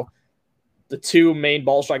 2023. So the 2 main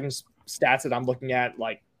ball striking stats that I'm looking at,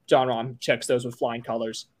 like Jon Rahm checks those with flying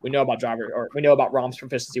colors. We know about Rahm's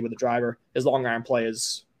proficiency with the driver. His long iron play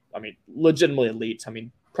is, I mean, legitimately elite. I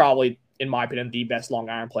mean, probably, in my opinion, the best long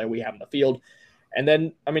iron player we have in the field. And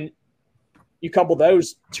then, I mean, you couple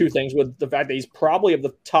those 2 things with the fact that he's probably of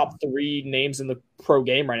the top 3 names in the pro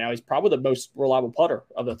game right now. He's probably the most reliable putter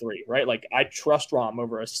of the 3, right? Like, I trust Rahm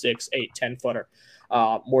over a 6, 8, 10 footer,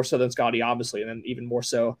 more so than Scotty, obviously, and then even more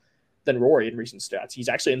so than Rory in recent stats. He's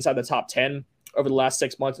actually inside the top 10 over the last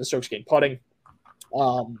 6 months in strokes gained putting.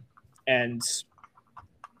 And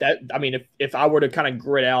that, I mean, if I were to kind of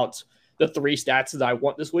grid out the 3 stats that I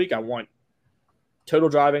want this week, I want total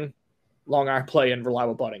driving, long iron play, and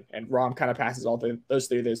reliable putting. And Rahm kind of passes all those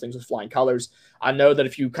 3 of those things with flying colors. I know that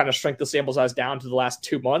if you kind of shrink the sample size down to the last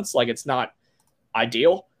 2 months, like it's not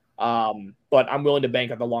ideal. But I'm willing to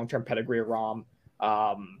bank on the long-term pedigree of Rahm.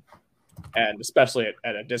 And especially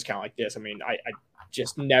at a discount like this. I mean, I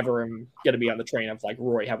just never am going to be on the train of like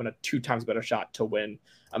Rory having a 2 times better shot to win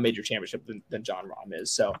a major championship than Jon Rahm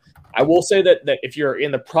is. So I will say that if you're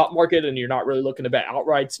in the prop market and you're not really looking to bet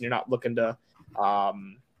outrights and you're not looking to,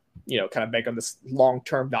 kind of bank on this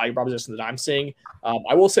long-term value proposition that I'm seeing,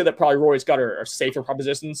 I will say that probably Rory's got our safer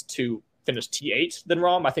propositions to finish T8 than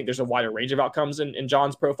Rahm. I think there's a wider range of outcomes in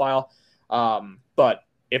Jon's profile. But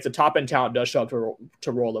if the top-end talent does show up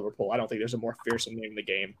to roll Liverpool, I don't think there's a more fearsome name in the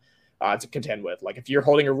game to contend with. Like if you're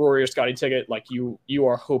holding a Rory or Scotty ticket, like you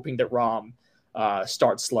are hoping that Rahm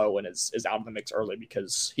starts slow and is out of the mix early,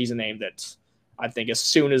 because he's a name that I think as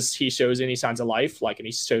soon as he shows any signs of life, like, and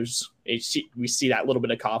we see that little bit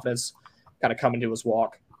of confidence kind of come into his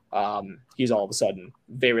walk, he's all of a sudden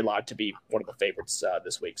very live to be one of the favorites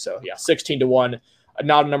this week. So yeah, 16-1,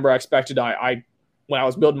 not a number I expected. I when I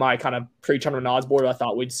was building my kind of pre-tournament odds board, I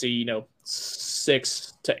thought we'd see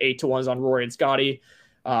 6 to 8 to 1s on Rory and Scotty,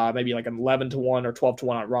 maybe like an 11-1 or 12-1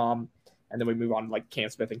 on Rahm, and then we move on to like Cam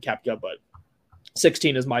Smith and Koepka. But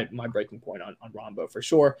 16 is my breaking point on Rahmbo for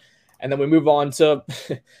sure. And then we move on to,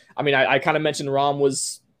 I mean, I kind of mentioned Rahm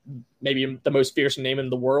was maybe the most fearsome name in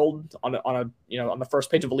the world on the first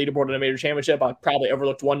page of a leaderboard in a major championship. I probably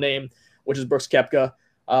overlooked one name, which is Brooks Koepka.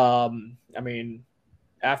 I mean,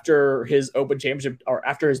 after his Open Championship or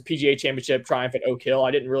after his PGA Championship triumph at Oak Hill,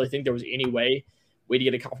 I didn't really think there was any way we'd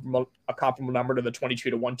get a comparable number to the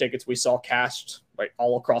 22-1 tickets we saw cashed right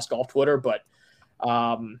all across golf Twitter. But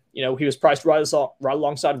he was priced right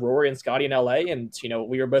alongside Rory and Scotty in LA, and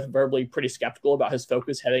we were both verbally pretty skeptical about his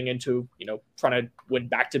focus heading into trying to win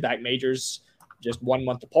back-to-back majors just 1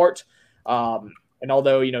 month apart. And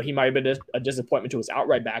although he might have been a disappointment to his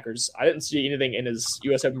outright backers, I didn't see anything in his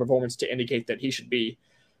U.S. Open performance to indicate that he should be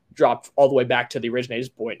dropped all the way back to the originators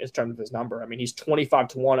point in terms of his number. I mean, he's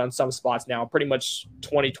 25-1 on some spots now, pretty much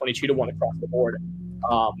 22-1 across the board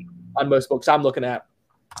on most books I'm looking at.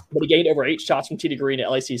 But he gained over 8 shots from tee to green at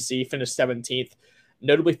LACC, finished 17th.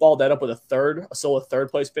 Notably followed that up with a solo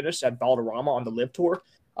third place finish at Valderrama on the Live Tour.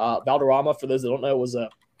 Valderrama, for those that don't know, was a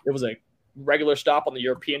regular stop on the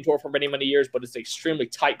European Tour for many, many years, but it's an extremely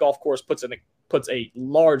tight golf course, puts a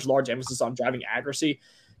large emphasis on driving accuracy.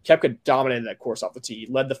 Koepka dominated that course off the tee,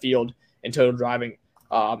 led the field in total driving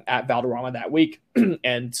at Valderrama that week.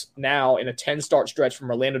 And now in a 10-start stretch from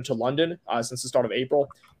Orlando to London since the start of April,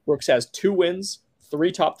 Brooks has 2 wins,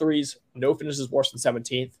 3 top 3s, no finishes worse than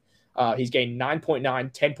 17th. He's gained 9.9,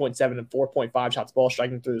 10.7, and 4.5 shots ball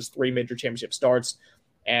striking through his 3 major championship starts.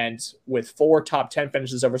 And with 4 top 10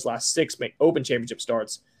 finishes over his last 6 Open Championship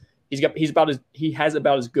starts, he has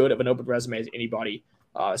about as good of an Open resume as anybody,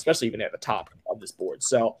 especially even at the top of this board.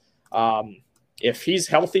 So if he's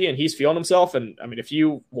healthy and he's feeling himself, and I mean, if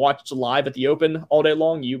you watched live at the Open all day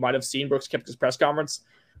long, you might have seen Brooks Koepka's press conference.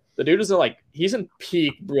 The dude is he's in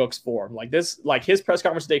peak Brooks form. His press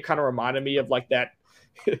conference today kind of reminded me of like that,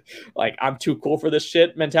 like I'm too cool for this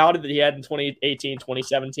shit mentality that he had in 2018,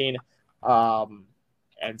 2017.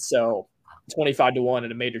 And so 25-1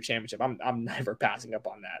 in a major championship, I'm never passing up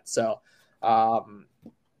on that. So,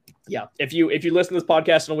 yeah, if you listen to this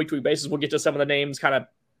podcast on a week-to-week basis, we'll get to some of the names kind of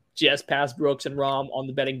just past Brooks and Rahm on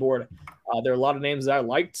the betting board. There are a lot of names that I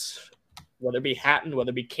liked, whether it be Hatton, whether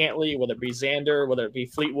it be Cantley, whether it be Xander, whether it be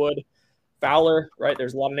Fleetwood, Fowler, right?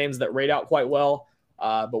 There's a lot of names that rate out quite well,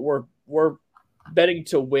 but we're betting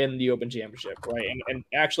to win the Open Championship, right? And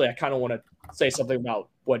actually, I kind of want to say something about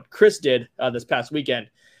what Chris did this past weekend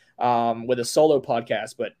with a solo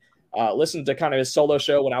podcast, but listen to kind of his solo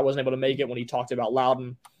show when I wasn't able to make it, when he talked about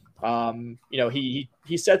Loudon.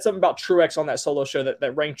 He said something about Truex on that solo show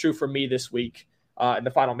that rang true for me this week in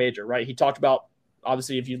the final major, right? He talked about,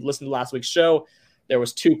 obviously, if you listened to last week's show, there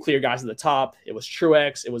was 2 clear guys at the top. It was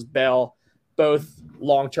Truex, it was Bell, both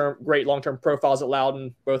great long-term profiles at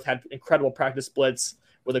Loudon, both had incredible practice splits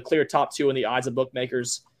with a clear top 2 in the eyes of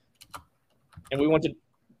bookmakers. And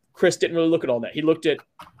Chris didn't really look at all that. He looked at,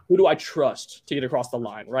 who do I trust to get across the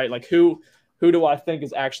line, right? Like who do I think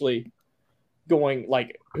is actually going,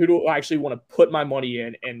 like who do I actually want to put my money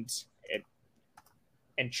in and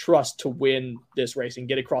trust to win this race and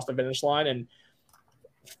get across the finish line? And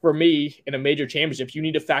for me, in a major championship, you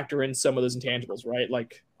need to factor in some of those intangibles, right?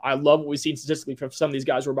 Like, I love what we've seen statistically from some of these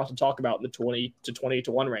guys we're about to talk about in the 20 to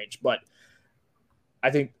 20-1 range. But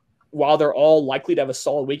I think while they're all likely to have a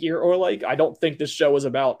solid week here, or like, I don't think this show is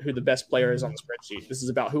about who the best player is on the spreadsheet. This is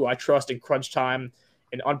about who I trust in crunch time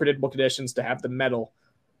in unpredictable conditions to have the metal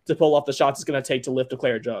to pull off the shots it's going to take to lift a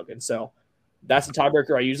Claire jug. And so that's the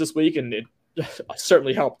tiebreaker I use this week, and it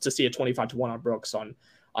certainly helped to see a 25-1 on Brooks on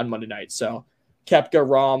Monday night. So Koepka,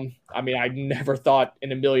 Rahm, I mean, I never thought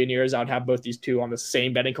in a million years I would have both these two on the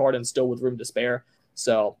same betting card and still with room to spare.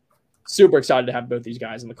 So super excited to have both these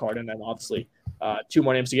guys in the card, and then obviously two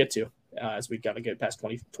more names to get to as we've got to get past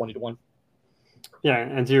 20-1. Yeah,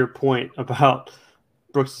 and to your point about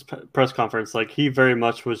Brooks' press conference, like he very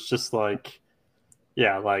much was just like,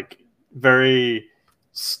 yeah, like very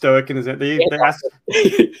stoic in his. They asked,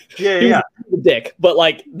 yeah, dick, but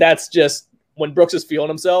like that's just when Brooks is feeling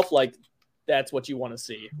himself, like that's what you want to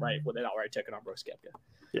see, right? When they're not already taking on Brooks Koepka.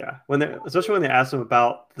 Yeah, especially when they asked him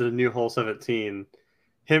about the new hole 17,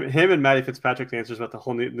 him and Matty Fitzpatrick's answers about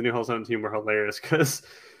the new hole 17 were hilarious because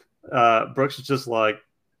Brooks was just like,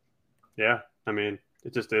 yeah, I mean,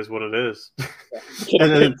 it just is what it is.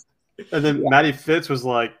 and then Matty Fitz was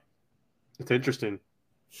like, it's interesting.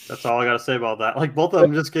 That's all I got to say about that. Like both of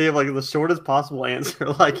them just gave like the shortest possible answer,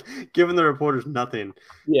 like giving the reporters nothing.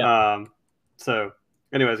 Yeah. So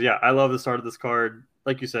anyways, yeah, I love the start of this card.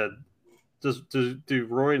 Like you said, do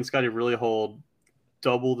Rory and Scotty really hold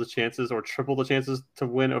double the chances or triple the chances to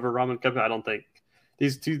win over Rahm and Koepka? I don't think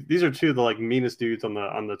these are two of the like meanest dudes on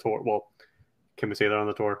the tour. Well, can we say they're on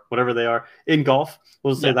the tour? Whatever they are in golf,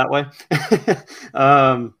 we'll just say it that way.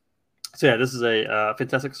 So yeah, this is a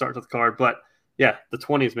fantastic start to the card. But yeah, the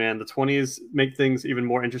 20s, man, the 20s make things even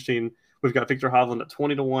more interesting. We've got Viktor Hovland at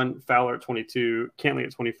 20-1, Fowler at 22, Cantlay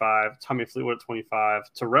at 25, Tommy Fleetwood at 25,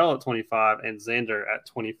 Terrell at 25, and Xander at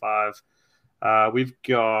 25. We've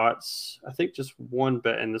got, I think, just one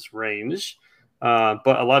bet in this range, but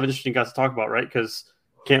a lot of interesting guys to talk about, right? Because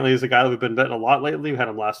Cantlay is a guy that we've been betting a lot lately. We had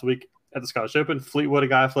him last week at the Scottish Open. Fleetwood, a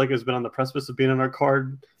guy I feel like has been on the precipice of being on our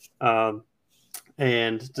card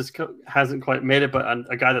and just hasn't quite made it, but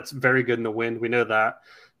a guy that's very good in the wind. We know that.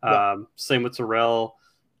 Same with Terrell.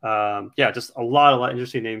 Yeah, just a lot of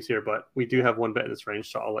interesting names here, but we do have one bet in this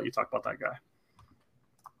range, so I'll let you talk about that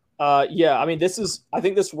guy. Yeah, I mean, I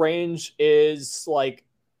think this range is like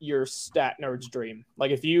your stat nerd's dream.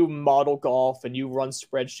 Like if you model golf and you run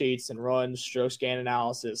spreadsheets and run stroke scan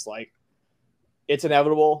analysis, like it's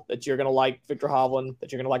inevitable that you're going to like Viktor Hovland,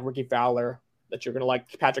 that you're going to like Ricky Fowler, that you're going to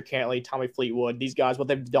like Patrick Cantlay, Tommy Fleetwood. These guys, what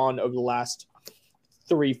they've done over the last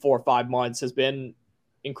 3, 4, 5 months has been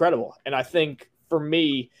incredible. And I think for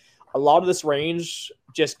me, a lot of this range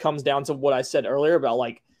just comes down to what I said earlier about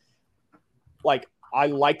like I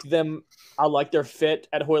like them. I like their fit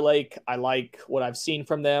at Hoylake. I like what I've seen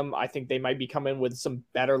from them. I think they might be coming with some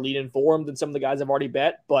better lead-in form than some of the guys I've already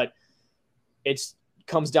bet, but it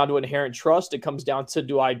comes down to inherent trust. It comes down to,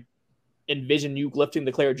 do I envision you lifting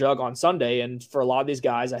the Claire jug on Sunday? And for a lot of these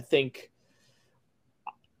guys, I think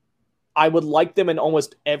I would like them in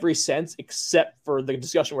almost every sense except for the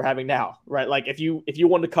discussion we're having now, right? Like if you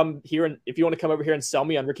want to come here and if you want to come over here and sell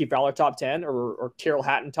me on Ricky Fowler top 10 or Tyrrell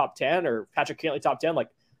Hatton top 10 or Patrick Cantlay top 10, like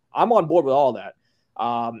I'm on board with all that.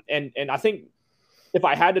 And I think if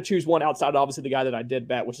I had to choose one outside, obviously the guy that I did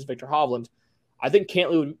bet, which is Viktor Hovland, I think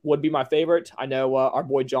Cantlay would be my favorite. I know our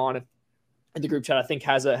boy John in the group chat, I think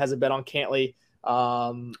has a bet on Cantlay.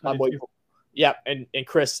 My boy, yeah, and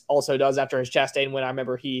Chris also does after his Chastain win. I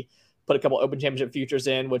remember he put a couple Open Championship futures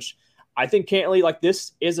in, which I think Cantlay, like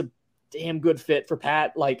this is a damn good fit for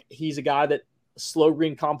Pat. Like he's a guy that slow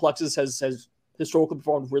green complexes has historically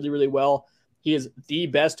performed really, really well. He is the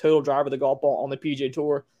best total driver of the golf ball on the PGA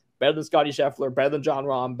Tour, better than Scotty Scheffler, better than Jon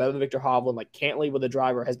Rahm, better than Viktor Hovland. Like Cantlay with a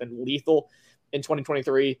driver has been lethal in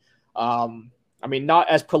 2023. I mean, not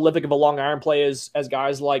as prolific of a long iron play as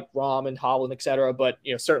guys like Rahm and Hovland, et cetera, but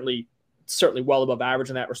you know, certainly well above average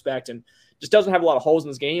in that respect, and just doesn't have a lot of holes in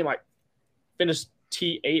his game. I finished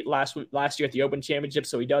T8 last year at the Open Championship,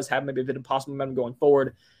 so he does have maybe a bit of possible momentum going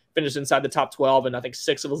forward. Finished inside the top 12, and I think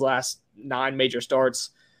 6 of his last 9 major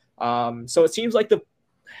starts. So it seems like the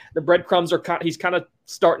breadcrumbs are he's kind of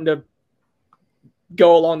starting to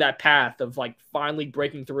go along that path of like finally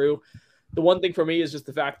breaking through. The one thing for me is just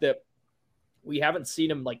the fact that we haven't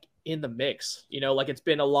seen him like in the mix, you know, like it's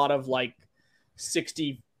been a lot of like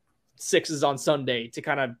 66s on Sunday to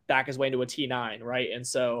kind of back his way into a T9. Right. And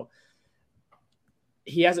so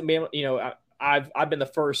he hasn't been, you know, I've been the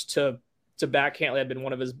first to back Cantlay. I've been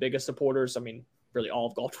one of his biggest supporters. I mean, really all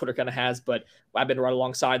of golf Twitter kind of has, but I've been right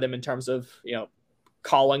alongside them in terms of, you know,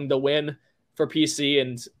 calling the win for PC,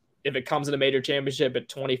 and if it comes in a major championship at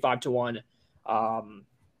 25-1,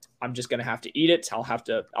 I'm just gonna have to eat it.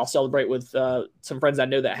 I'll celebrate with some friends I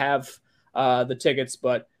know that have the tickets,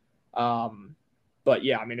 but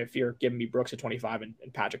yeah, I mean, if you're giving me Brooks at 25 and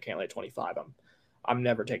Patrick Cantlay at 25, I'm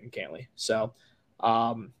never taking Cantlay. So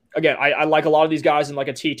again, I like a lot of these guys in like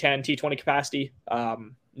a T10, T20 capacity.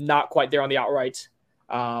 Not quite there on the outright.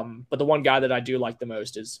 But the one guy that I do like the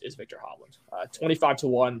most is Viktor Hovland.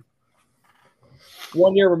 25-1.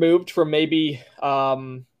 1 year removed from maybe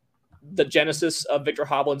the genesis of Viktor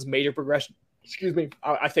Hovland's major progression. Excuse me.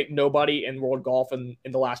 I think nobody in world golf in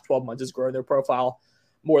the last 12 months has grown their profile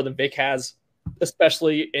more than Vic has,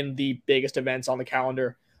 especially in the biggest events on the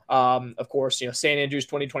calendar. Of course, St. Andrews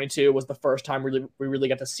 2022 was the first time we really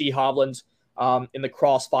got to see Hovland in the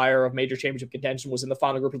crossfire of major championship contention. Was in the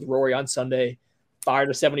final group with Rory on Sunday, fired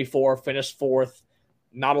to 74, finished fourth.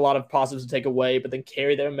 Not a lot of positives to take away, but then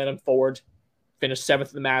carried that momentum forward. Finished seventh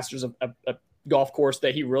in the Masters, a golf course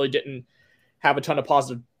that he really didn't have a ton of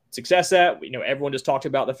positive success at. Everyone just talked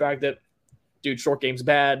about the fact that, dude, short game's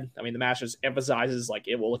bad. I mean, the Masters emphasizes like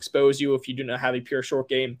it will expose you if you do not have a pure short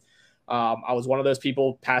game. I was one of those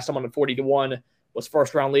people, passed him on at 40-1, was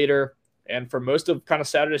first round leader. And for most of kind of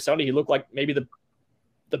Saturday, Sunday, he looked like maybe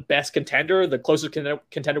the best contender, the closest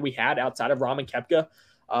contender we had outside of Rahm and Koepka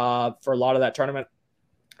for a lot of that tournament.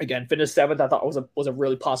 Again, finished seventh. I thought was a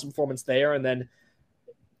really positive performance there. And then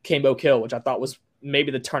came Oak Hill, which I thought was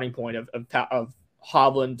maybe the turning point of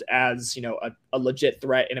Hovland as, a legit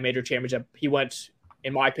threat in a major championship. He went,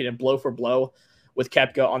 in my opinion, blow for blow with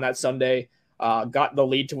Koepka on that Sunday. Got the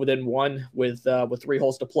lead to within one with 3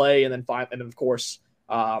 holes to play, and then of course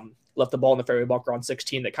left the ball in the fairway bunker on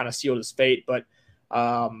 16 that kind of sealed his fate. But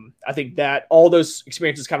I think that all those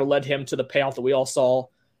experiences kind of led him to the payoff that we all saw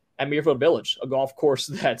at Muirfield Village, a golf course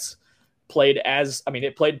that's played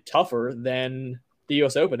it played tougher than the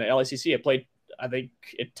U.S. Open at LACC.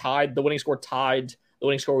 The winning score tied the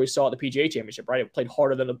winning score we saw at the PGA Championship, right? It played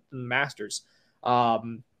harder than the Masters.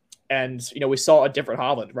 And, we saw a different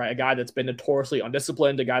Hovland, right? A guy that's been notoriously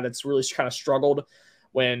undisciplined, a guy that's really kind of struggled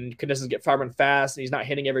when conditions get firm and fast and he's not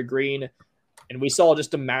hitting every green. And we saw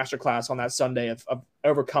just a masterclass on that Sunday of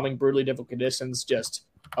overcoming brutally difficult conditions, just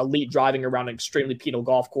elite driving around an extremely penal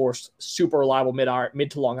golf course, super reliable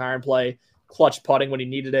mid to long iron play, clutch putting when he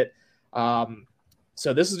needed it.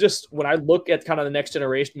 So this is just, when I look at kind of the next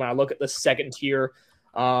generation, when I look at the second tier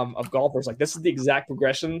of golfers, like this is the exact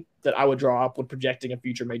progression that I would draw up when projecting a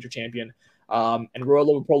future major champion. And Royal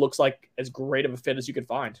Liverpool looks like as great of a fit as you could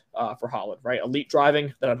find for Hovland, right? Elite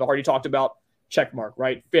driving that I've already talked about, check mark,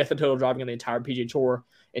 right? 5th in total driving in the entire PGA Tour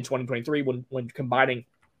in 2023 when combining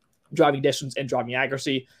driving distance and driving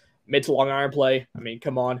accuracy, mid to long iron play. I mean,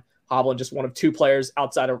 come on. Hovland just one of 2 players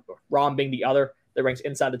outside of Rahm being the other that ranks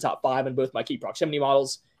inside the top 5 in both my key proximity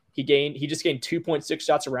models. He just gained 2.6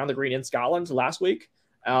 shots around the green in Scotland last week.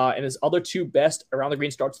 And his other 2 best around the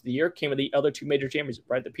green starts of the year came with the other 2 major championships,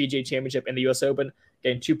 right? The PGA Championship and the US Open,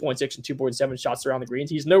 gained 2.6 and 2.7 shots around the greens.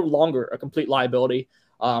 He's no longer a complete liability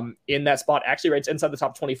in that spot. Actually rates inside the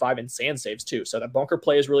top 25 in sand saves too. So that bunker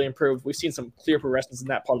play has really improved. We've seen some clear progressions in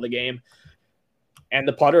that part of the game. And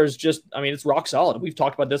the putter is just, it's rock solid. We've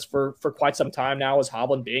talked about this for quite some time now, as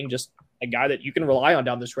Hovland being just a guy that you can rely on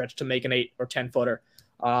down the stretch to make an 8 or 10 footer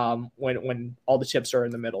when all the chips are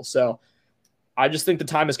in the middle. So I just think the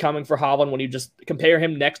time is coming for Hovland when you just compare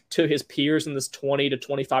him next to his peers in this 20 to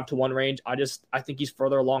 25-1 range. I think he's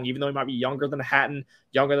further along, even though he might be younger than a Hatton,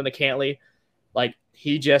 younger than a Cantlay. Like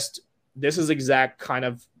this is exact kind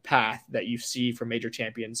of path that you see from major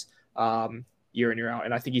champions year in, year out.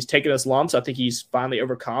 And I think he's taken his lumps. I think he's finally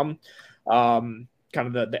overcome kind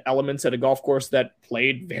of the elements at a golf course that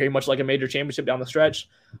played very much like a major championship down the stretch.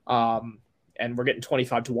 And we're getting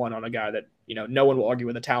 25-1 on a guy that, no one will argue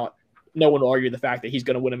with the talent. No one will argue the fact that he's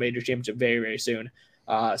going to win a major championship very, very soon.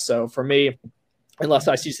 So for me, unless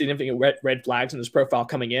I see significant red flags in his profile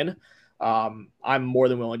coming in, I'm more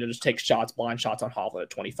than willing to just take blind shots on Hovland at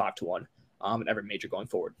 25-1 in every major going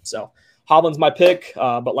forward. So Hovland's my pick.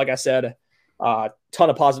 But like I said, ton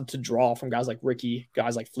of positive to draw from guys like Ricky,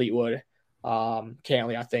 guys like Fleetwood,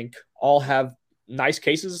 Cantlay, I think all have nice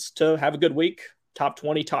cases to have a good week. Top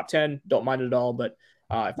 20, top 10, don't mind it at all. But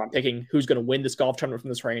if I'm picking who's going to win this golf tournament from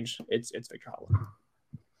this range, it's Viktor Hovland.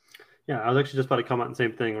 Yeah, I was actually just about to comment on the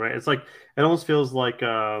same thing, right? It's like, it almost feels like,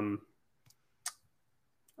 I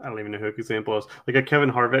don't even know who the example is, like a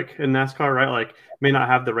Kevin Harvick in NASCAR, right? Like, may not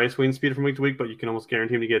have the race winning speed from week to week, but you can almost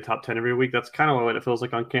guarantee him to get a top 10 every week. That's kind of what it feels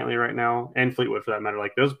like on Cantlay right now, and Fleetwood for that matter.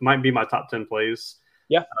 Like, those might be my top 10 plays.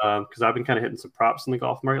 Yeah. Because I've been kind of hitting some props in the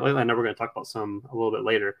golf market lately. I know we're going to talk about some a little bit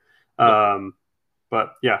later.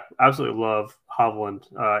 But yeah, absolutely love Hovland.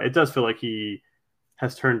 It does feel like he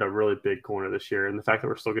has turned a really big corner this year, and the fact that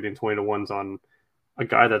we're still getting 20-1s on a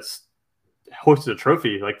guy that's hosted a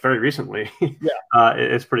trophy like very recently,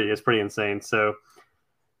 it's pretty insane. So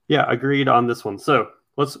yeah, agreed on this one. So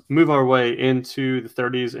let's move our way into the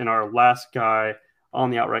 30s in our last guy on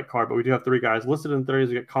the outright card, but we do have 3 guys listed in the 30s.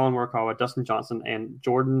 We got Colin Morikawa, Dustin Johnson, and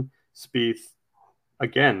Jordan Spieth.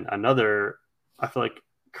 Again, another, I feel like,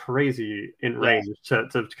 crazy in range to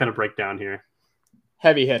kind of break down here.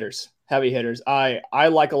 Heavy hitters. I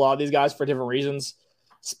like a lot of these guys for different reasons.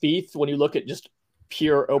 Spieth, when you look at just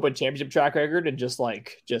pure Open Championship track record and just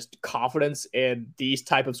confidence in these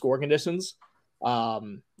type of score conditions,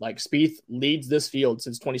 like Spieth leads this field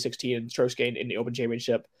since 2016 in strokes gained in the Open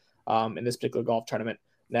Championship in this particular golf tournament.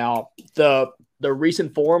 Now, the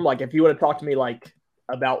recent form, like if you would have talked to me like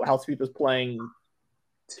about how Spieth was playing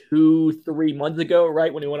 2-3 months ago,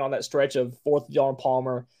 right, when he went on that stretch of 4th at Arnold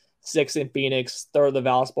Palmer, 6th in Phoenix, 3rd at the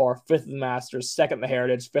Valspar, 5th at the Masters, 2nd at the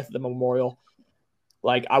Heritage, 5th at the Memorial,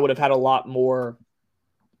 like I would have had a lot more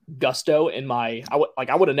gusto in my.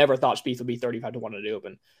 I would have never thought Spieth would be 35-1 at the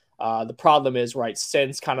Open. The problem is, right,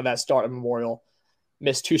 since kind of that start of Memorial,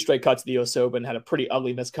 missed 2 straight cuts at the US Open, had a pretty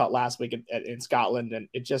ugly missed cut last week in Scotland, and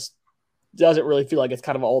it just doesn't really feel like it's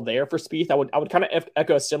kind of all there for Spieth. I would kind of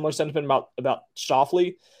echo a similar sentiment about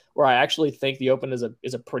Schauffele, where I actually think the Open is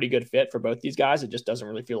a pretty good fit for both these guys. It just doesn't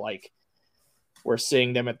really feel like we're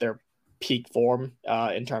seeing them at their peak form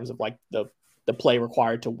in terms of like the play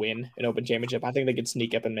required to win an Open Championship. I think they could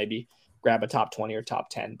sneak up and maybe grab a top 20 or top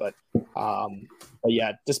 10, but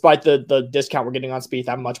yeah, despite the discount we're getting on Spieth,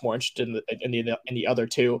 I'm much more interested in the other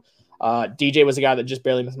 2. DJ was a guy that just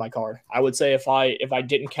barely missed my card. I would say if I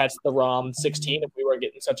didn't catch the Rahm 16, if we were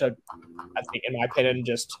getting such a, I think in my opinion,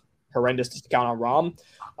 just horrendous discount on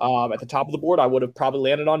Rahm at the top of the board, I would have probably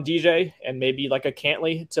landed on DJ and maybe like a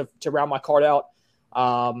Cantley to round my card out.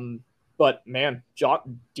 But man,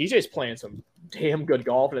 DJ's playing some damn good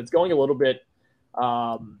golf, and it's going a little bit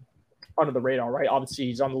under the radar, right? Obviously,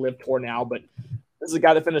 he's on the LIV Tour now, but this is a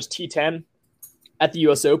guy that finished T10 at the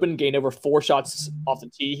US Open, gained over 4 shots off the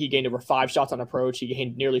tee. He gained over 5 shots on approach. He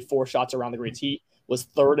gained nearly 4 shots around the greens. He was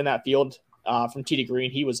 3rd in that field from tee to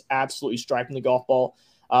green. He was absolutely striping the golf ball.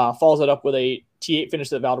 Follows it up with a T8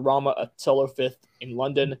 finish at Valderrama, a solo 5th in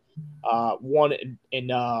London, one in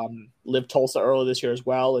LIV Tulsa earlier this year as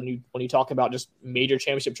well. And when you talk about just major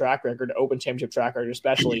championship track record, Open Championship track record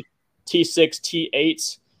especially, T6,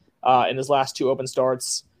 T8 in his last 2 Open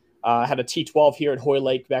starts. Had a T12 here at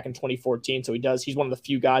Hoylake back in 2014. So he's one of the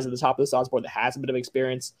few guys at the top of the odds board that has a bit of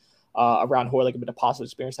experience around Hoylake, a bit of positive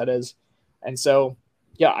experience that is. And so,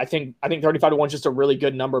 yeah, I think 35-1 is just a really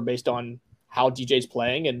good number based on how DJ's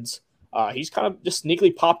playing. And he's kind of just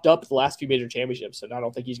sneakily popped up the last few major championships. And I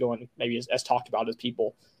don't think he's going maybe as talked about as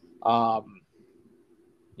people, as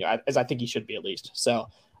I think he should be at least. So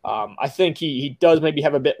I think he does maybe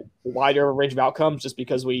have a bit wider range of outcomes just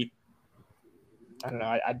because I don't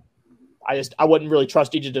know. I wouldn't really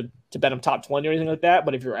trust DJ to bet him top 20 or anything like that.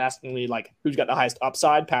 But if you're asking me like who's got the highest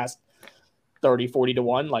upside past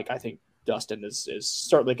 30-40-1, like I think Dustin is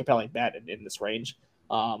certainly a compelling bet in this range.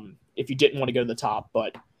 If you didn't want to go to the top,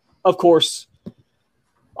 but of course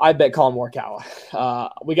I bet Colin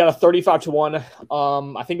Morikawa. We got a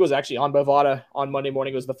 35-1. I think it was actually on Bovada on Monday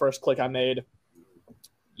morning. It was the first click I made.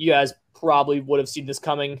 You guys probably would have seen this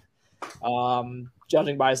coming,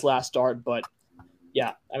 judging by his last start, but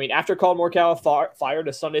yeah, I mean, after Colin Morikawa fired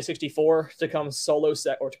a Sunday 64 to come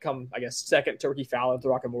second to Ricky Fowler at the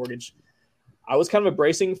Rocket Mortgage, I was kind of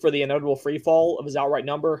bracing for the inevitable free fall of his outright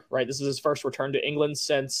number, right? This is his first return to England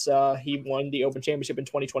since he won the Open Championship in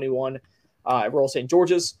 2021 at Royal St.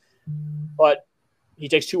 George's. But he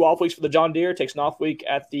takes 2 off weeks for the John Deere, takes an off week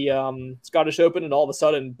at the Scottish Open, and all of a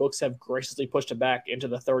sudden, books have graciously pushed him back into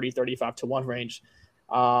the 35-1 range.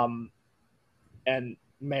 And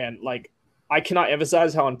man, like, I cannot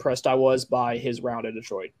emphasize how impressed I was by his round at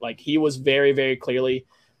Detroit. Like, he was very, very clearly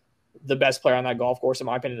the best player on that golf course, in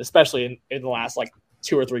my opinion, especially in the last,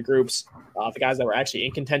 2 or 3 groups, the guys that were actually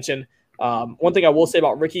in contention. One thing I will say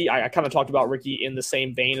about Ricky, I kind of talked about Ricky in the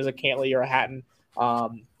same vein as a Cantley or a Hatton.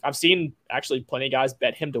 I've seen actually plenty of guys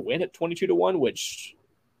bet him to win at 22-1, which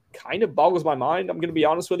kind of boggles my mind. I'm going to be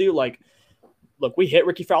honest with you. Like, look, we hit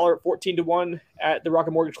Ricky Fowler at 14-1 at the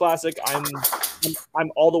Rocket Mortgage Classic. I'm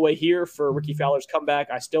all the way here for Ricky Fowler's comeback.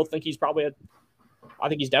 I still think he's I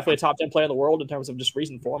think he's definitely a top 10 player in the world in terms of just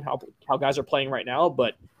recent form, how guys are playing right now.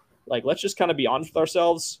 But let's just kind of be honest with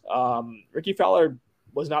ourselves. Ricky Fowler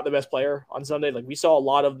was not the best player on Sunday. We saw a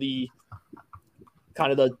lot of the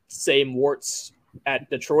kind of the same warts at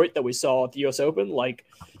Detroit that we saw at the US Open.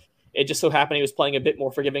 It just so happened he was playing a bit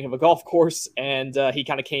more forgiving of a golf course, and he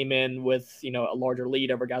kind of came in with, you know, a larger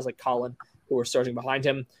lead over guys like Colin who were surging behind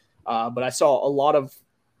him. But I saw a lot of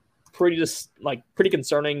pretty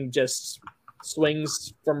concerning just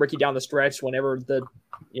swings from Ricky down the stretch whenever the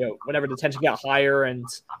tension got higher and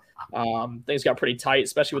things got pretty tight,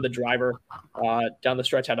 especially with the driver down the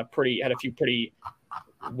stretch had a few pretty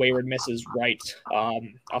wayward misses right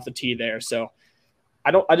off the tee there. So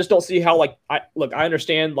I just don't see how, I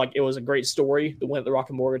understand, like, it was a great story, the win at the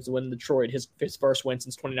Rocket Mortgage, the win in Detroit, his first win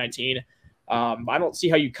since 2019. I don't see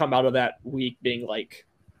how you come out of that week being like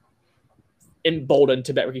emboldened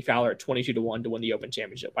to bet Ricky Fowler at 22-1 to win the Open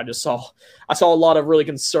Championship. I saw a lot of really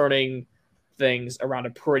concerning things around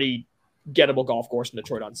a pretty gettable golf course in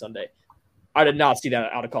Detroit on Sunday. I did not see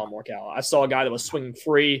that out of Collin Morikawa. I saw a guy that was swinging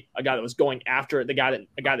free, a guy that was going after it, a guy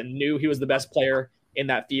that knew he was the best player in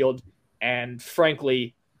that field. And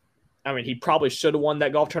frankly, I mean, he probably should have won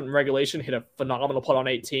that golf tournament regulation, hit a phenomenal putt on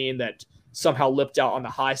 18 that somehow lipped out on the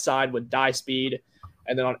high side with die speed.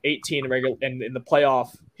 And then on 18 and in the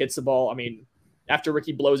playoff hits the ball. I mean, after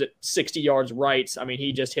Ricky blows it 60 yards right, I mean,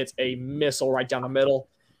 he just hits a missile right down the middle.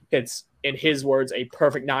 Hits, in his words, a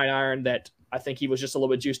perfect 9-iron that I think he was just a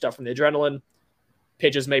little bit juiced up from the adrenaline.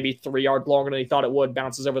 Pitches maybe 3 yards longer than he thought it would,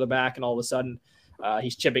 bounces over the back, and all of a sudden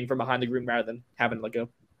he's chipping from behind the green rather than having like a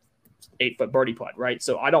 8-foot birdie putt, right?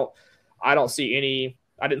 So I don't see any.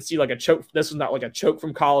 I didn't see like a choke. This was not like a choke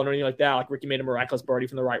from Colin or anything like that. Like Ricky made a miraculous birdie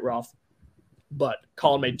from the right rough, but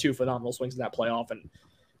Colin made 2 phenomenal swings in that playoff and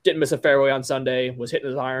didn't miss a fairway on Sunday. Was hitting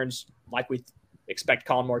his irons like we expect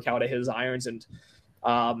Collin Morikawa to hit his irons. And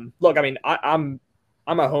look, I mean, I'm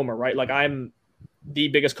a homer, right? Like, I'm the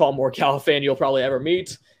biggest Collin Morikawa fan you'll probably ever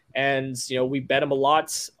meet, and you know, we bet him a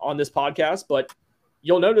lot on this podcast, but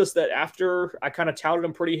you'll notice that after I kind of touted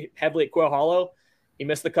him pretty heavily at Quail Hollow, he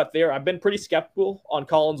missed the cut there. I've been pretty skeptical on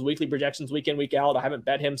Colin's weekly projections week in, week out. I haven't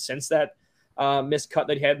bet him since that missed cut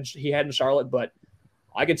that he had in Charlotte, but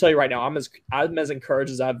I can tell you right now, I'm as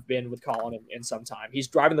encouraged as I've been with Colin in some time. He's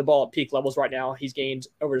driving the ball at peak levels right now. He's gained,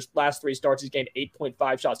 over his last 3 starts, he's gained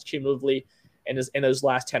 8.5 shots cumulatively in those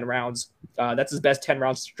last 10 rounds. That's his best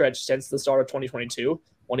 10-round stretch since the start of 2022,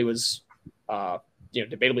 when he was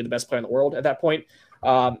debatably the best player in the world at that point.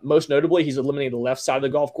 Most notably, he's eliminating the left side of the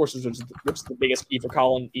golf course, which is the biggest key for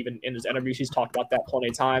Colin. Even in his interviews, he's talked about that plenty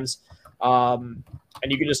of times.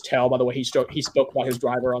 And you can just tell by the way he spoke about his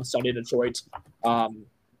driver on Sunday in Detroit.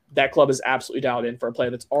 That club is absolutely dialed in for a player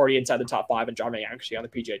that's already inside the top 5 and driving actually on the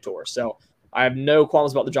PGA Tour. So I have no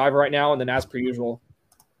qualms about the driver right now. And then, as per usual,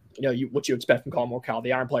 what you expect from Collin Morikawa,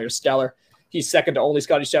 the iron player is stellar. He's second to only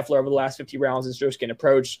Scotty Scheffler over the last 50 rounds in stroke gain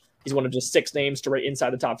approach. He's one of just 6 names to rate inside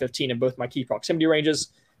the top 15 in both my key proximity ranges.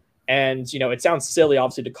 And, it sounds silly,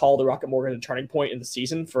 obviously, to call the Rocket Mortgage a turning point in the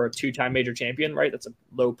season for a 2-time major champion, right? That's a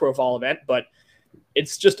low-profile event, but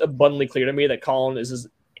it's just abundantly clear to me that Colin is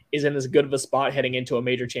in as good of a spot heading into a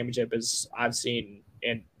major championship as I've seen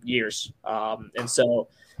in years. And so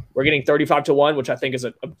we're getting 35-1, which I think is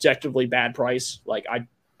an objectively bad price. Like,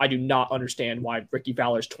 I do not understand why Ricky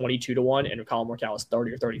Fowler is 22-1 and Collin Morikawa is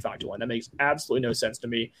 30 or 35-1. That makes absolutely no sense to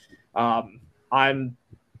me. I'm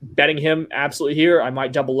betting him absolutely here. I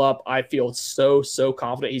might double up. I feel so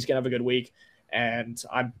confident he's going to have a good week. And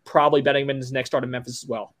I'm probably betting him in his next start in Memphis as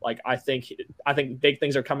well. Like, I think big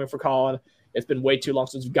things are coming for Colin. It's been way too long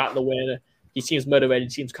since we've gotten the win. He seems motivated, he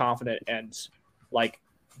seems confident, and like,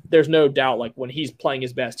 there's no doubt, like, when he's playing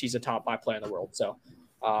his best, he's a top 5 player in the world. So,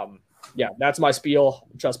 yeah, that's my spiel.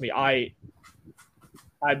 Trust me, I've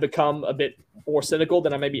become a bit more cynical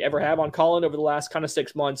than I maybe ever have on Colin over the last kind of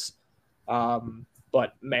 6 months.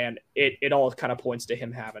 But man, it all kind of points to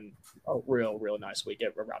him having a real nice week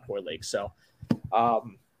around Hoy Lake. So,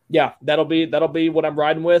 yeah, that'll be what I'm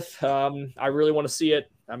riding with. I really want to see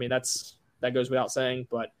it. I mean, that goes without saying,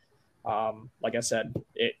 but like I said,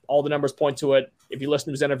 all the numbers point to it. If you listen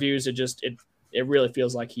to his interviews, it really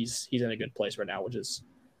feels like he's in a good place right now, which is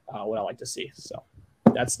what I like to see. So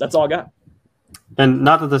that's all I got. And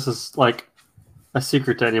not that this is like a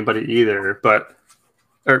secret to anybody either, but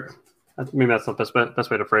maybe that's not the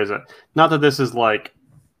best way to phrase it. Not that this is like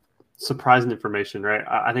surprising information, right?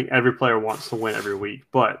 I think every player wants to win every week,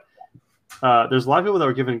 but there's a lot of people that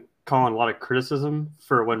were giving Colin a lot of criticism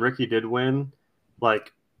for when Ricky did win.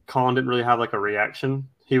 Like, Colin didn't really have like a reaction.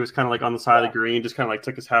 He was kind of like on the side of the green, just kind of like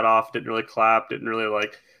took his hat off, didn't really clap, didn't really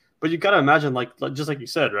like. But you got to imagine, like just like you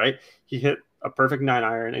said, right? He hit a perfect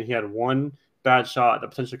 9-iron and he had one bad shot that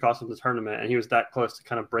potentially cost him the tournament, and he was that close to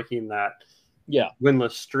kind of breaking that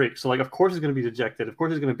winless streak. So like, of course he's going to be dejected. Of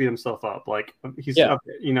course he's going to beat himself up. Like he's,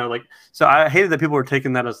 like, so I hated that people were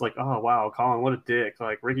taking that as like, oh wow, Colin, what a dick.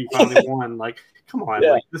 Like Ricky finally won. Like, come on.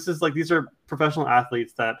 Like this is like, these are professional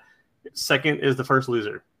athletes that second is the first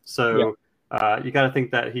loser. So you got to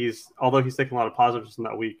think that although he's taking a lot of positives in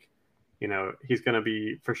that week, he's going to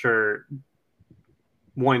be for sure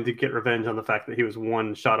wanting to get revenge on the fact that he was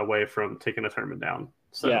one shot away from taking a tournament down.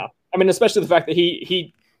 So I mean, especially the fact that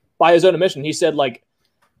he by his own admission, he said like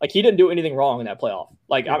he didn't do anything wrong in that playoff.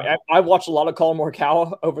 Like I've watched a lot of Colin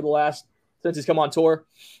Morikawa over since he's come on tour,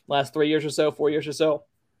 last 3 years or so, 4 years or so.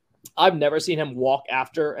 I've never seen him walk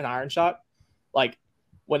after an iron shot. Like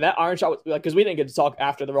when that iron shot was like, because we didn't get to talk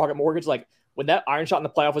after the Rocket Mortgage, like when that iron shot in the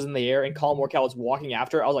playoff was in the air and Colin Morikawa was walking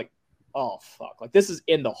after, I was like, oh fuck, like this is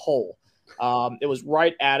in the hole. It was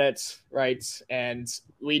right at it, right? And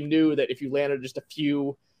we knew that if you landed just a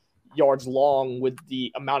few yards long with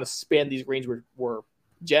the amount of spin these greens were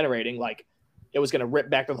generating, like it was going to rip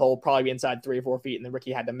back to the hole, probably be inside 3 or 4 feet, and then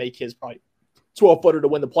Ricky had to make his probably 12-footer to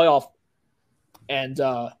win the playoff. And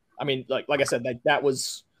I mean, like I said, that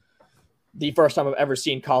was the first time I've ever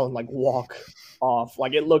seen Colin like walk off.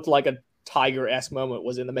 Like it looked like a Tiger-esque moment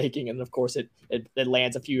was in the making, and of course it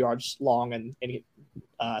lands a few yards long and it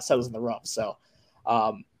settles in the rough. So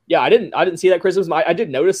I didn't see that criticism. I did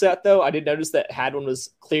notice that though. I did notice that Hadwin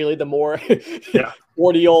was clearly the more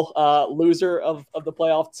ordeal loser of the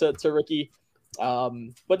playoff to Ricky.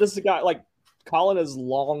 But this is a guy like Colin is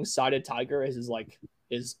long-sighted Tiger as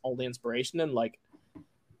his only inspiration, and like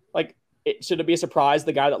should it be a surprise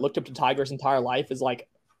the guy that looked up to Tiger his entire life is like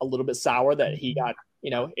a little bit sour that he got,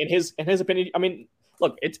 in his opinion. I mean,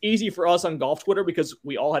 look, it's easy for us on golf Twitter because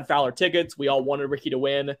we all had Fowler tickets. We all wanted Ricky to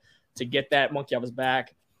win to get that monkey off his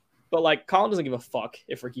back. But like Colin doesn't give a fuck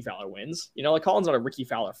if Ricky Fowler wins. Like Colin's not a Ricky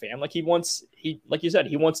Fowler fan. Like like you said,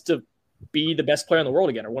 he wants to be the best player in the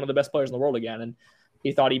world again, or one of the best players in the world again. And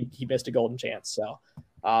he thought he missed a golden chance. So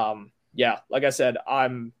like I said,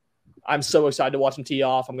 I'm so excited to watch him tee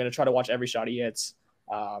off. I'm going to try to watch every shot he hits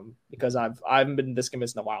because I haven't been this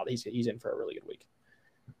convinced in a while that he's in for a really good week.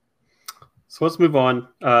 So let's move on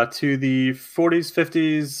to the 40s,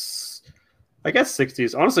 50s, I guess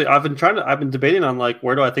 60s. Honestly, I've been debating on like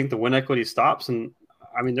where do I think the win equity stops, and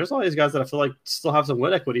I mean, there's all these guys that I feel like still have some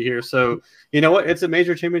win equity here. So you know what? It's a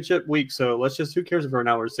major championship week, so who cares if we're an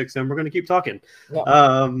hour 6 and we're going to keep talking.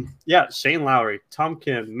 Shane Lowry, Tom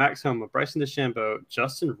Kim, Max Homa, Bryson DeChambeau,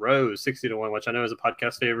 Justin Rose, 60-1, which I know is a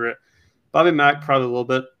podcast favorite. Bobby Mack, probably a little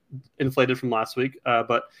bit inflated from last week,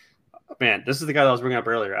 but man, this is the guy that I was bringing up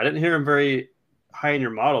earlier. I didn't hear him very high in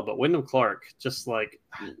your model, but Wyndham Clark, just like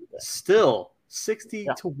still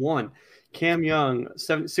 60-1. Cam Young,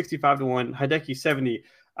 65-1. Hideki, 70.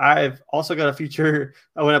 I've also got a feature.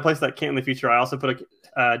 When I placed that Cantley feature, I also put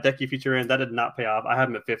a Decky feature in. That did not pay off. I have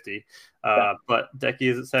him at 50. But Decky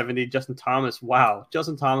is at 70. Justin Thomas, wow.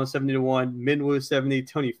 Justin Thomas, 70-1. Minwoo, 70.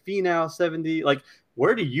 Tony Finau, 70. Like,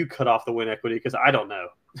 where do you cut off the win equity? Because I don't know.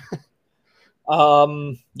 I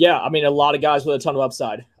mean, a lot of guys with a ton of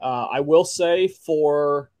upside. I will say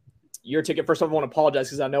for your ticket, first off, I want to apologize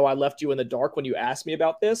because I know I left you in the dark when you asked me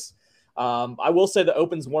about this. I will say the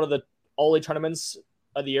Open's one of the only tournaments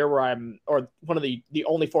of the year where one of the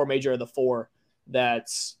only 4 major of the 4 that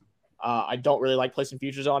I don't really like placing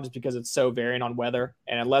futures on just because it's so variant on weather.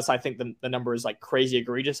 And unless I think the number is like crazy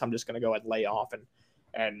egregious, I'm just going to go ahead and lay off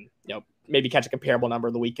and maybe catch a comparable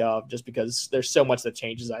number the week of, just because there's so much that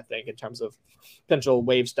changes, I think, in terms of potential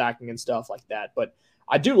wave stacking and stuff like that. But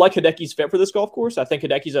I do like Hideki's fit for this golf course. I think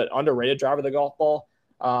Hideki's an underrated driver of the golf ball.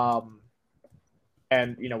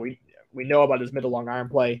 And, we know about his middle long iron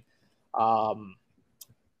play,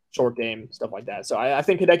 short game, stuff like that. So I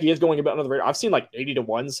think Hideki is going a bit under the radar. I've seen like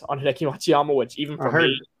 80-1s on Hideki Matsuyama, which even for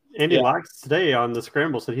me, Andy Locks today on the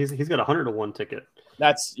scramble said he's got a 100-1 ticket.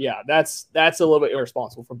 That's a little bit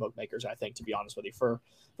irresponsible from bookmakers, I think, to be honest with you. For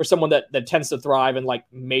someone that tends to thrive in like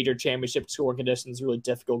major championship scoring conditions, really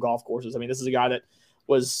difficult golf courses. I mean, this is a guy that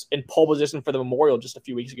was in pole position for the Memorial just a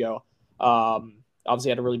few weeks ago. Obviously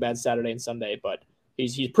had a really bad Saturday and Sunday, but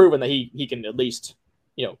he's proven that he can at least,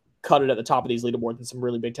 cut it at the top of these leaderboards in some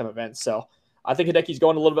really big time events. So I think Hideki's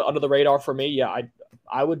going a little bit under the radar for me. Yeah,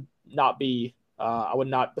 I would not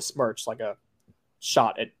besmirch like a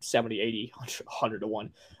shot at 70, 80, 100-1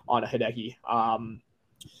 on a Hideki.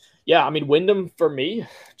 I mean, Wyndham for me,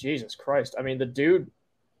 Jesus Christ. I mean, the dude,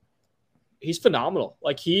 he's phenomenal.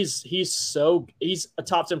 Like he's a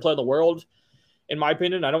top 10 player in the world, in my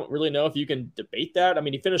opinion. I don't really know if you can debate that. I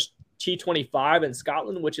mean, he finished T25 in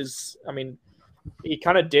Scotland, which is, I mean, he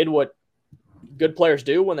kind of did what good players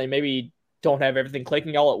do when they maybe don't have everything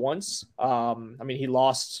clicking all at once. I mean, he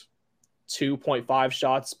lost 2.5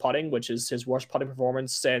 shots putting, which is his worst putting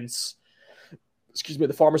performance since,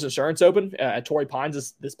 the Farmers Insurance Open at Torrey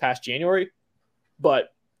Pines this past January.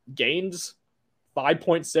 But gains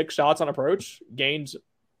 5.6 shots on approach, gained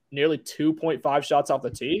nearly 2.5 shots off the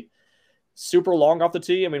tee, super long off the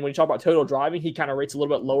tee. I mean, when you talk about total driving, he kind of rates a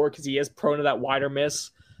little bit lower because he is prone to that wider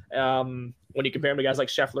miss when you compare him to guys like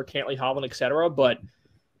Scheffler, Cantley, Hovland, etc. But,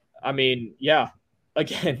 I mean, yeah,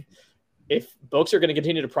 again, if books are going to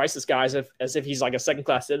continue to price this guy as if he's like a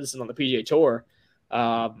second-class citizen on the PGA Tour,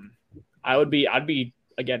 I'd be,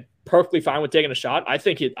 again, perfectly fine with taking a shot. I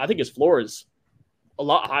think his floor is a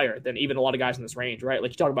lot higher than even a lot of guys in this range, right?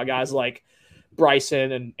 Like you talk about guys like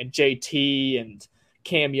Bryson and JT and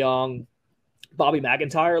Cam Young, Bobby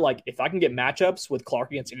McIntyre. Like if I can get matchups with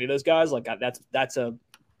Clark against any of those guys, like that's a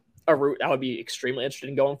route I would be extremely interested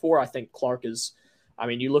in going for. I think Clark is, I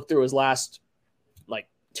mean, you look through his last like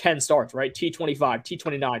 10 starts, right? T25,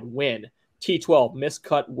 T29, win, T12,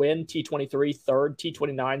 miscut, win, T23, third,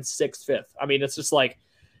 T29, sixth, fifth. I mean, it's just like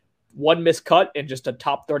one miscut and just a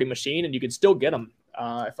top 30 machine, and you can still get him.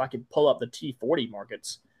 If I could pull up the T40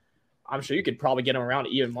 markets, I'm sure you could probably get him around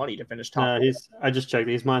even money to finish top. I just checked.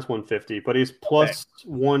 He's minus 150, but he's plus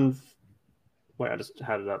one. Wait, I just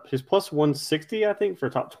had it up. He's plus 160, I think, for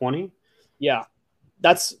top 20. Yeah,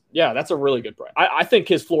 that's a really good price. I think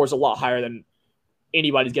his floor is a lot higher than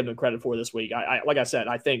anybody's giving him credit for this week. Like I said,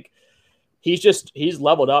 I think he's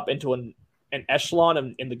leveled up into an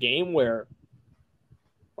echelon in the game where,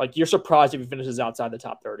 like, you're surprised if he finishes outside the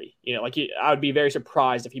top 30. You know, like I would be very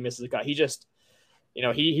surprised if he misses a cut. He just, you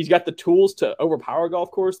know, he's got the tools to overpower a golf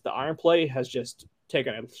course. The iron play has just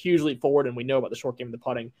taken a huge leap forward, and we know about the short game of the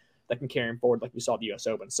putting that can carry him forward, like we saw at the U.S.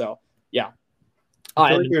 Open. So, yeah. I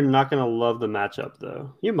feel like you're not going to love the matchup,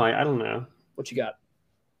 though. You might. I don't know. What you got?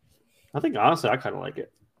 I think, honestly, I kind of like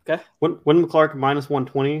it. Okay. Wyndham Clark minus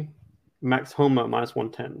 120, Max Homa minus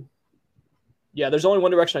 110. Yeah, there's only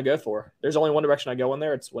one direction I go for. There's only one direction I go in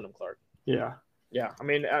there. It's Wyndham Clark. Yeah. Yeah. I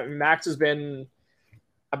mean, Max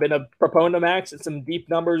I've been a proponent of Max. It's some deep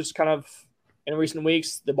numbers kind of in recent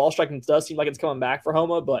weeks. The ball striking does seem like it's coming back for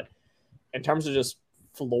Homa, but in terms of just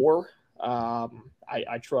floor, I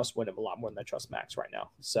trust Wyndham a lot more than I trust Max right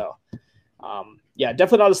now. So, yeah,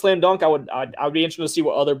 definitely not a slam dunk. I would be interested to see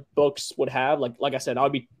what other books would have. Like I said, I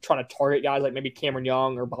would be trying to target guys like maybe Cameron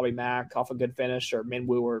Young or Bobby Mack off a good finish, or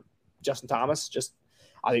Minwoo or Justin Thomas. Just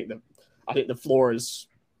I think the floor is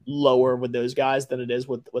lower with those guys than it is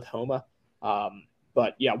with Homa.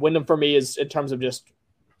 But yeah, Wyndham for me is, in terms of just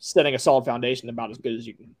setting a solid foundation, about as good as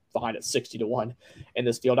you can find at 60-1 in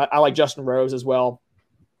this field. I like Justin Rose as well,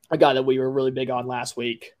 a guy that we were really big on last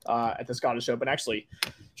week at the Scottish Open. Actually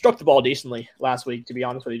struck the ball decently last week, to be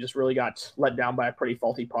honest with you. Just really got let down by a pretty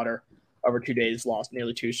faulty putter over 2 days, lost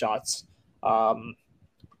nearly 2 shots on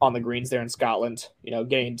the greens there in Scotland. You know,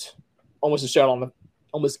 gained almost a shot on the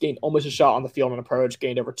field on approach,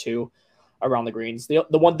 gained over 2 around the greens. The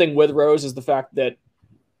one thing with Rose is the fact that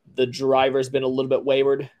the driver has been a little bit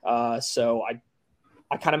wayward. So I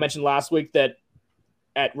kind of mentioned last week that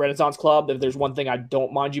at Renaissance Club, that if there's one thing I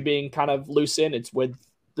don't mind you being kind of loose in, it's with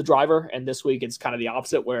the driver. And this week it's kind of the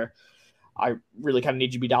opposite, where I really kind of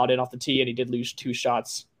need you to be dialed in off the tee. And he did lose 2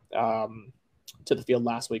 shots to the field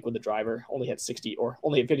last week with the driver. Only hit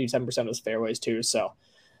 57% of his fairways too. So,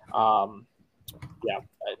 yeah,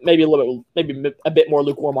 maybe a bit more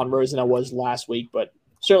lukewarm on Rose than I was last week, but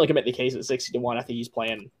certainly can make the case at 60-1. I think he's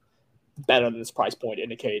playing better than this price point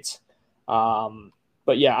indicates.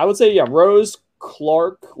 But yeah, I would say, yeah, Rose,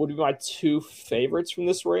 Clark would be my 2 favorites from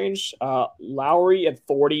this range. Lowry at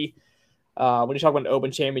 40. When you talk about an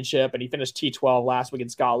Open Championship, and he finished T12 last week in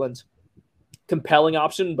Scotland, compelling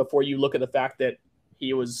option before you look at the fact that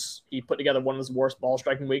he put together one of his worst ball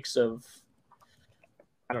striking weeks of,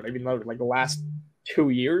 I don't even know, like the last 2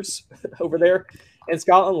 years over there in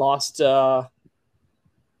Scotland. Lost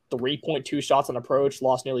 3.2 shots on approach,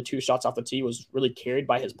 lost nearly 2 shots off the tee, was really carried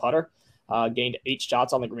by his putter, gained 8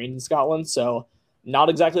 shots on the green in Scotland. So not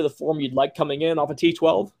exactly the form you'd like coming in off a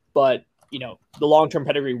T12, but you know, the long-term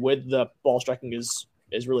pedigree with the ball striking is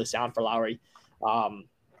really sound for Lowry.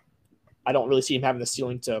 I don't really see him having the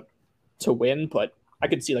ceiling to win, but I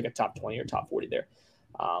could see like a top 20 or top 40 there.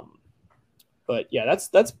 But yeah,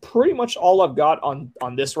 that's pretty much all I've got on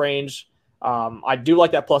this range. I do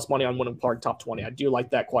like that plus money on Wyndham Clark top 20. I do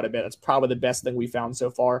like that quite a bit. That's probably the best thing we found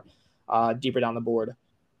so far, deeper down the board.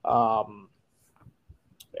 And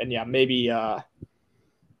yeah, maybe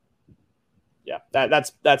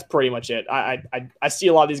that's pretty much it. I see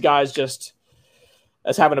a lot of these guys just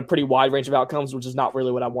as having a pretty wide range of outcomes, which is not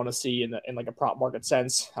really what I want to see in like a prop market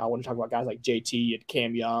sense. I want to talk about guys like JT and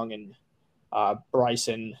Cam Young and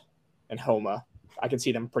Bryson and Homa. I can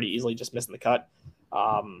see them pretty easily just missing the cut.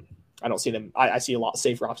 I don't see them. I see a lot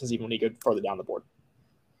safer options even when you go further down the board.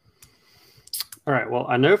 All right. Well,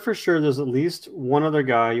 I know for sure there's at least one other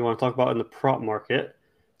guy you want to talk about in the prop market.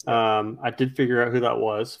 I did figure out who that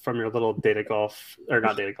was from your little data golf, or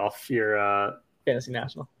not data golf, your Fantasy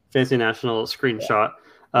National screenshot.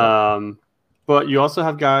 But you also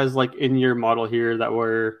have guys like in your model here that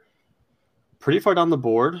were pretty far down the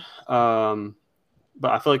board.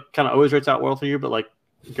 But I feel like kind of always rates out well for you, but like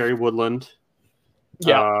Gary Woodland.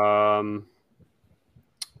 Yeah.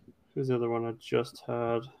 Who's the other one I just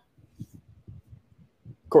had?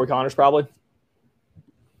 Corey Connors, probably.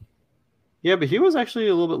 Yeah, but he was actually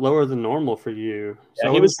a little bit lower than normal for you.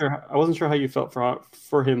 So yeah, I wasn't sure how you felt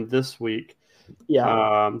for him this week.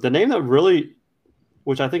 Yeah. The name that really,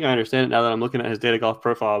 which I think I understand it now that I'm looking at his data golf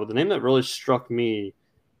profile, but the name that really struck me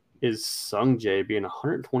is Sungjae being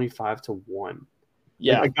 125 to 1.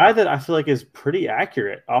 Yeah. Like a guy that I feel like is pretty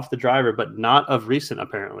accurate off the driver, but not of recent,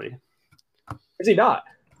 apparently. Is he not?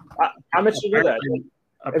 How much do you know that?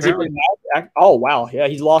 Apparently, oh, wow. Yeah,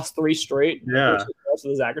 he's lost 3 straight. Yeah. With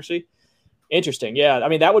his accuracy. Interesting. Yeah, I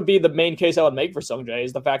mean, that would be the main case I would make for Sungjae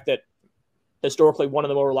is the fact that historically one of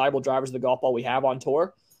the more reliable drivers of the golf ball we have on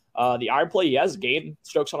tour. The iron play, he has gained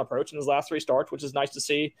strokes on approach in his last 3 starts, which is nice to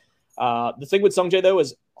see. The thing with Sungjae, though,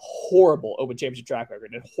 is horrible Open Championship track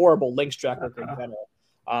record and horrible links track record in general.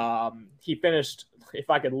 He finished, if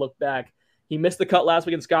I could look back, he missed the cut last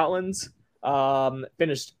week in Scotland's.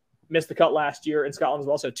 Missed the cut last year in Scotland as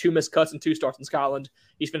well. So 2 missed cuts and 2 starts in Scotland.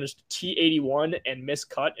 He's finished T81 and missed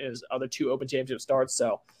cut in his other 2 Open Championship starts.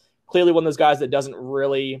 So clearly one of those guys that doesn't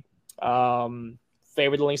really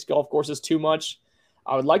favor the links golf courses too much.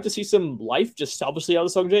 I would like to see some life just selfishly out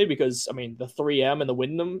of Sungjae because, I mean, the 3M and the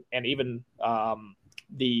Wyndham and even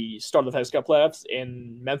the start of the FedEx Cup playoffs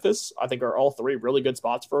in Memphis, I think are all 3 really good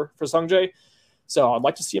spots for Sungjae. So I'd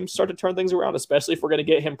like to see him start to turn things around, especially if we're going to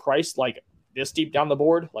get him priced like this deep down the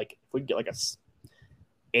board. Like if we get like a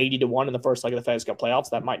 80 to 1 in the first leg of the FedEx Cup playoffs,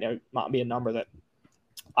 that might not be a number that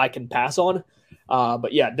I can pass on.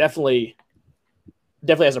 But yeah, definitely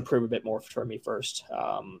has to prove a bit more for me first,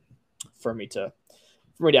 for me to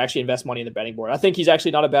actually invest money in the betting board. I think he's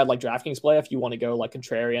actually not a bad like DraftKings play if you want to go like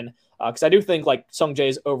contrarian, because I do think like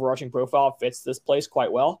Sungjae's overarching profile fits this place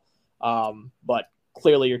quite well. But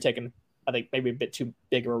clearly you're taking, I think, maybe a bit too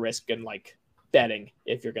big of a risk in like betting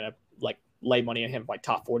if you're gonna like lay money on him like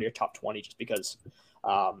top 40 or top 20, just because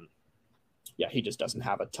he just doesn't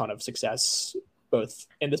have a ton of success both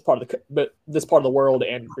in this part of the world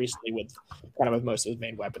and recently with most of his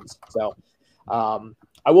main weapons. So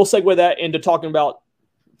I will segue that into talking about,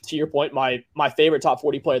 to your point, my favorite top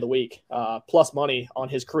 40 play of the week, plus money on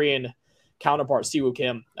his Korean counterpart Siwoo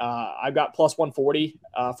Kim. I've got plus 140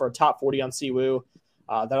 for a top 40 on Siwoo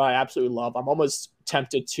that I absolutely love. I'm almost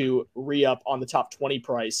tempted to re-up on the top 20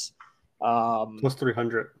 price. Plus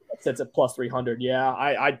 300. Sits at plus 300. Yeah,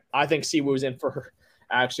 I think Siwoo's in for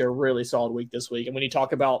actually a really solid week this week. And when you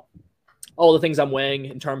talk about all the things I'm weighing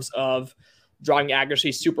in terms of driving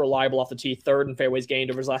accuracy, super reliable off the tee, 3rd in fairways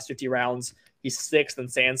gained over his last 50 rounds. He's 6th in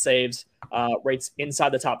sand saves, rates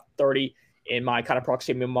inside the top 30 in my kind of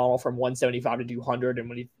proximity model from 175 to 200. And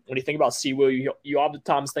when you think about Siwoo, you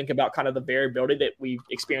oftentimes think about kind of the variability that we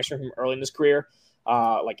experienced from him early in his career,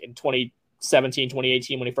 like in 2017,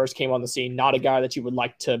 2018, when he first came on the scene. Not a guy that you would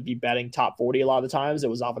like to be betting top 40 a lot of the times. It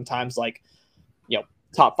was oftentimes like,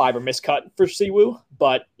 top 5 or miscut for Siwoo.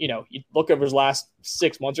 But, you look over his last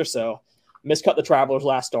 6 months or so, miscut the Travelers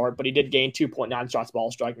last start, but he did gain 2.9 shots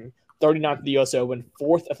ball striking, 39th at the US Open,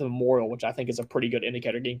 4th at the Memorial, which I think is a pretty good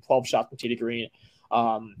indicator, getting 12 shots from tee to green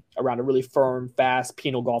around a really firm, fast,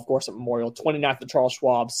 penal golf course at Memorial, 29th at Charles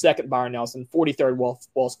Schwab, 2nd Byron Nelson, 43rd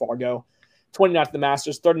Wells Fargo, 29th at the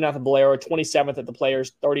Masters, 39th at Valero, 27th at the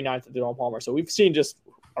Players, 39th at the Arnold Palmer. So we've seen just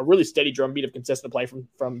a really steady drumbeat of consistent play from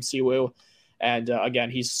Siwoo. And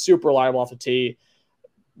again, he's super reliable off the tee.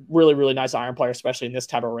 Really, really nice iron player, especially in this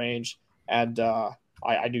type of range. And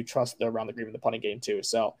I do trust around the green in the putting game too.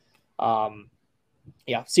 So,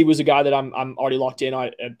 Siwoo's a guy that I'm already locked in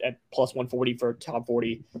at plus 140 for top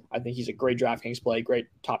 40. I think he's a great DraftKings play, great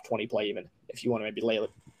top 20 play, even if you want to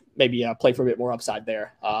maybe play for a bit more upside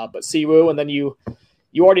there. But Siwoo, and then you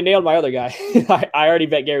already nailed my other guy. I already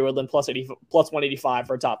bet Gary Woodland plus 185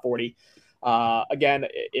 for a top 40. Again,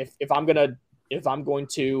 if I'm going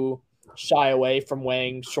to shy away from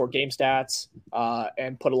weighing short game stats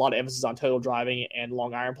and put a lot of emphasis on total driving and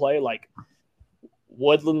long iron play, like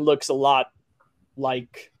Woodland looks a lot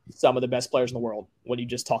like some of the best players in the world when you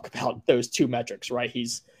just talk about those 2 metrics, right?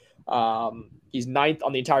 He's He's ninth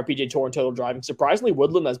on the entire PGA Tour in total driving. Surprisingly,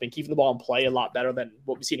 Woodland has been keeping the ball in play a lot better than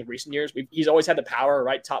what we've seen in recent years. He's always had the power,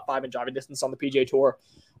 right? Top 5 in driving distance on the PGA Tour,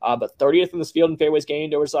 but 30th in this field in fairways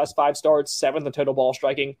gained over his last 5 starts, 7th in total ball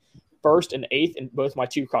striking, 1st and 8th in both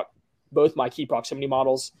my key proximity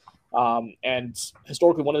models, and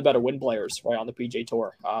historically one of the better win players right on the PGA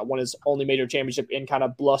Tour. Won his only major championship in kind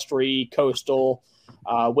of blustery, coastal,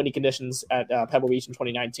 windy conditions at Pebble Beach in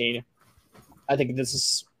 2019. I think this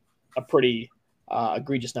is a pretty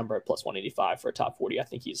egregious number at plus 185 for a top 40. I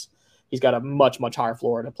think he's got a much higher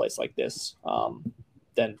floor in a place like this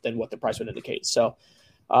than what the price would indicate. So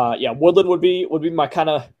Woodland would be my kind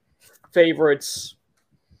of favorites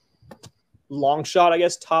long shot, I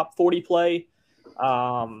guess, top 40 play.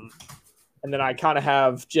 And then I kind of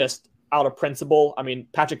have just out of principle. I mean,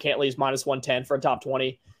 Patrick Cantlay is minus 110 for a top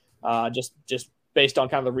 20, just based on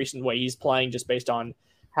kind of the recent way he's playing, just based on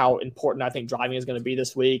how important I think driving is going to be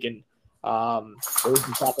this week. And the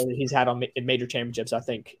recent top that he's had in major championships, I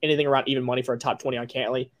think anything around even money for a top 20 on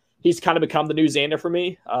Cantlay. He's kind of become the new Xander for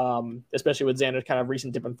me, especially with Xander's kind of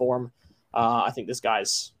recent dip in form. I think this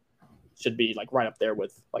guy's should be like right up there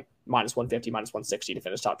with like minus 150, minus 160 to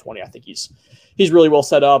finish top 20. I think he's really well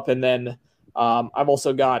set up. And then I've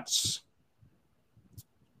also got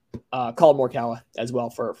Colin Morikawa as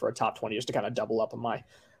well for a top 20, just to kind of double up on my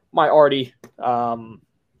already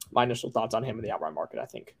my initial thoughts on him in the outright market. I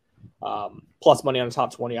think plus money on the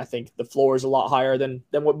top 20. I think the floor is a lot higher than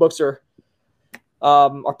what books are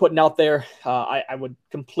putting out there. I would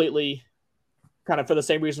completely, kind of for the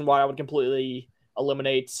same reason why I would completely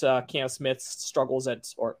eliminate Cam Smith's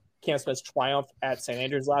Cam Smith's triumph at St.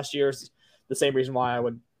 Andrews last year. The same reason why I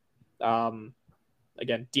would,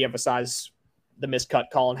 again, de-emphasize the miscut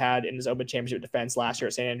Colin had in his Open Championship defense last year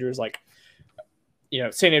at St. Andrews. Like,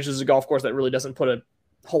 St. Andrews is a golf course that really doesn't put a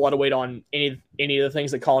whole lot of weight on any of the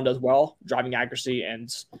things that Colin does well: driving accuracy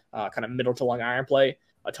and kind of middle to long iron play.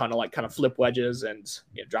 A ton of like kind of flip wedges and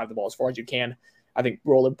drive the ball as far as you can. I think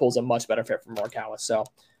Roller Pool's a much better fit for Morikawa. So,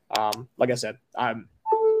 like I said, I'm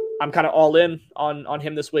kind of all in on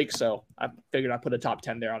him this week. So I figured I'd put a top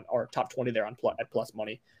 10 there or top 20 there at plus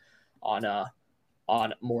money on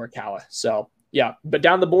Morikawa. So yeah, but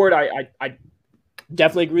down the board, I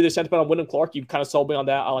definitely agree with the sentiment on Wyndham Clark. You've kind of sold me on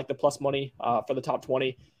that. I like the plus money for the top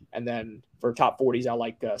 20, and then for top 40s, I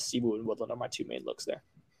like Siwoo and Woodland are my 2 main looks there.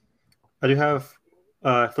 I do have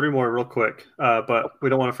 3 more real quick, but we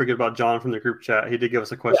don't want to forget about John from the group chat. He did give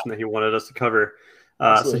us a question that he wanted us to cover.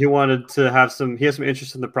 So he wanted to have he has some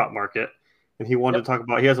interest in the prop market, and he wanted to talk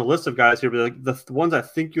about, he has a list of guys here, but like the ones I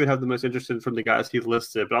think you would have the most interest in from the guys he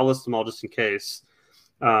listed, but I'll list them all just in case.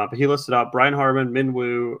 But he listed out Brian Harman, Min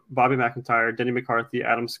Woo, Bobby McIntyre, Denny McCarthy,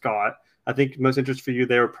 Adam Scott. I think most interest for you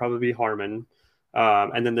there would probably be Harman.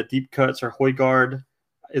 And then the deep cuts are Højgaard,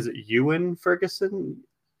 is it Ewan Ferguson?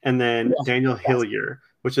 And then Daniel Hillier,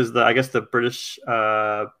 which is the British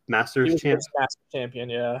Masters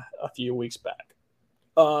champion, a few weeks back.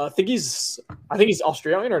 I think he's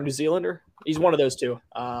Australian or New Zealander. He's one of those two.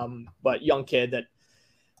 But young kid that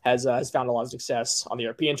has found a lot of success on the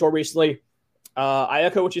European tour recently. I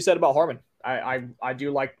echo what you said about Harman. I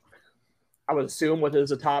do like. I would assume what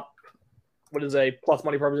is a plus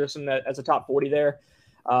money proposition as a top 40 there.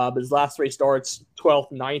 But his last 3 starts,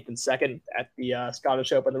 12th, 9th, and 2nd at the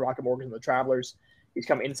Scottish Open, the Rocket Mortgage, and the Travelers. He's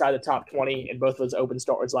come inside the top 20 in both of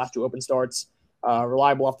his last 2 open starts.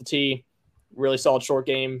 Reliable off the tee, really solid short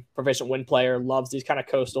game, proficient win player, loves these kind of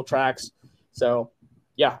coastal tracks. So,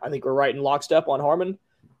 yeah, I think we're right in lockstep on Harman.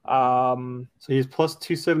 So he's plus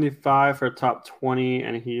 275 for a top 20,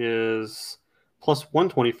 and he is plus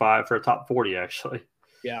 125 for a top 40, actually.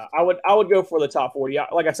 Yeah, I would go for the top 40.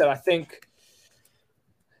 Like I said, I think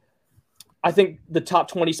the top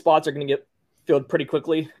 20 spots are going to get filled pretty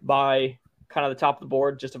quickly by kind of the top of the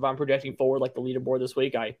board. Just if I'm projecting forward like the leaderboard this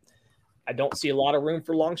week, I don't see a lot of room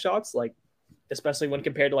for long shots, like especially when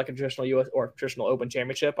compared to like a traditional US or traditional Open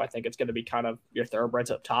Championship. I think it's going to be kind of your thoroughbreds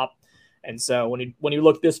up top. And so when you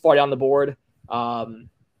look this far down the board, I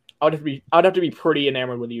would have to be pretty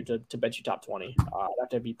enamored with you to bet you top 20. I'd have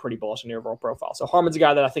to be pretty bullish on your overall profile. So Harman's a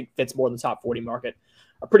guy that I think fits more in the top 40 market,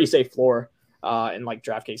 a pretty safe floor in like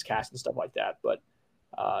DraftKings cash and stuff like that. But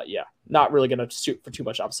yeah, not really going to shoot for too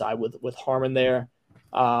much upside with Harman there.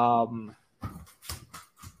 Let's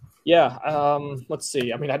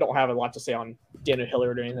see. I mean, I don't have a lot to say on Daniel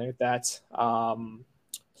Hilliard or anything like that.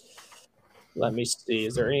 Let me see.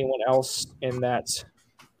 Is there anyone else in that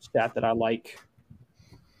stat that I like?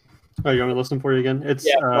 Oh, you want me to listen for you again? It's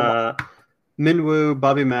Min Woo,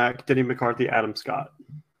 Bobby Mack, Denny McCarthy, Adam Scott.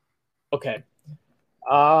 Okay.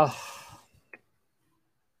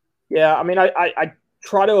 Yeah, I mean, I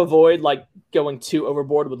try to avoid like going too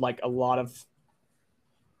overboard with like a lot of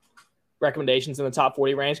recommendations in the top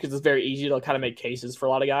 40 range because it's very easy to kind of make cases for a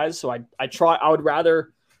lot of guys. So I would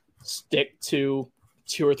rather stick to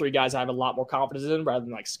 2 or 3 guys I have a lot more confidence in rather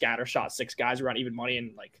than like scattershot 6 guys around even money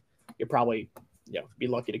and like you're probably be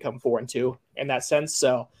lucky to come 4 and 2 in that sense.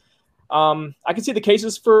 So I can see the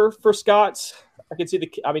cases for Scott. I can see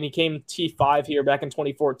he came T5 here back in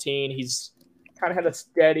 2014. He's kind of had a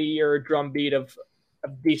steadier drumbeat of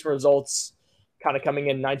decent results, kind of coming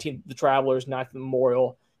in 19th the Travelers, 9th the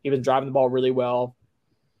Memorial. He's been driving the ball really well.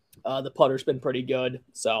 The putter's been pretty good.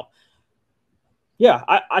 So, yeah,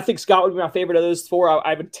 I think Scott would be my favorite of those 4.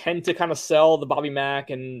 I would tend to kind of sell the Bobby Mack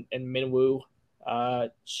and Minwoo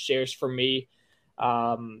shares for me.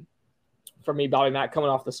 For me, Bobby Mack coming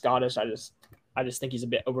off the Scottish, I just think he's a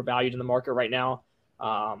bit overvalued in the market right now.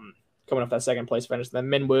 Coming off that second place finish. Then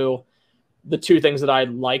Minwoo, the 2 things that I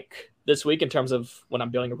like this week in terms of when I'm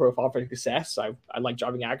building a profile for success, I like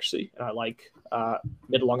driving accuracy and I like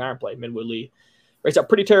mid long iron play. Minwoo Lee rates up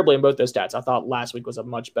pretty terribly in both those stats. I thought last week was a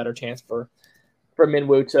much better chance for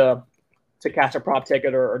Minwoo to catch a prop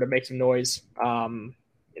ticket or to make some noise.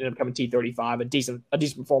 Ended up coming T35, a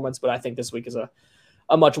decent performance, but I think this week is a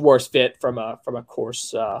much worse fit from a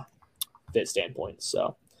course fit standpoint.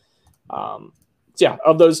 So, yeah,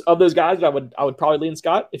 of those guys, I would probably lean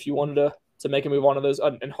Scott if you wanted to make a move on to those,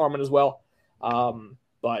 and Harman as well.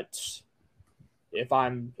 But if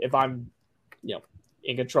I'm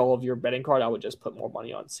in control of your betting card, I would just put more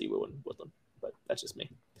money on Siwoo and Woodland. But that's just me.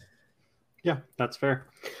 Yeah, that's fair.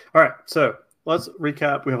 All right, so let's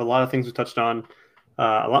recap. We have a lot of things we touched on,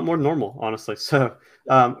 a lot more normal, honestly. So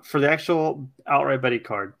for the actual outright betting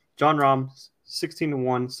card, John Rahm,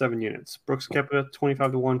 16-1, 7 units. Brooks Koepka,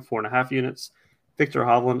 25-1, 4.5 units. Victor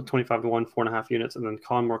Hovland, 25-1, 4.5 units. And then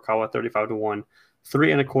Colin Morikawa, 35-1,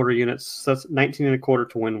 3.25 units. So that's 19.25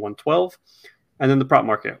 to win 112. And then the prop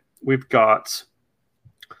market, we've got.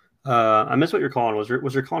 I missed what you're calling. Was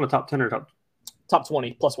your calling a top 10 or top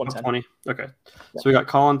 20 plus 110? 20. Okay. Yeah. So we got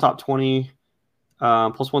Colin top 20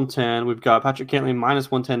 plus 110. We've got Patrick Cantley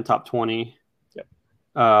minus 110 top 20.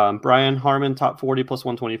 Yep. Brian Harman top 40 plus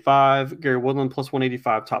 125. Gary Woodland plus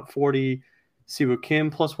 185 top 40. Siwoo Kim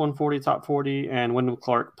plus 140 top 40. And Wyndham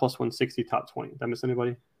Clark plus 160 top 20. Did I miss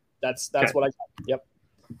anybody? That's okay. What I got. Yep.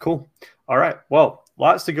 Cool. All right. Well,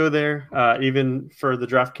 lots to go there. Even for the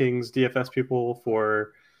DraftKings DFS people,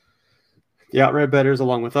 for the outright bettors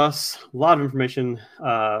along with us. A lot of information.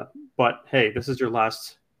 But hey, this is your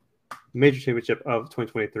last major championship of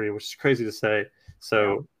 2023, which is crazy to say.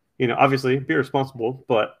 So, obviously be responsible,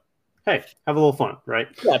 but hey, have a little fun, right?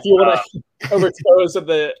 Yeah, if you want to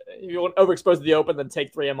overexpose the Open, then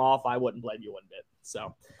take 3M off. I wouldn't blame you one bit.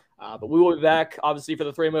 So, but we will be back, obviously, for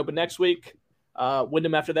the 3M Open next week.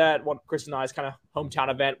 Wyndham after that, Chris and I's kind of hometown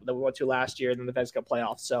event that we went to last year, and then the FedEx Cup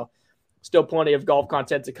playoffs. So, still plenty of golf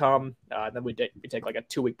content to come. Then we take like a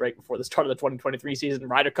 2-week break before the start of the 2023 season.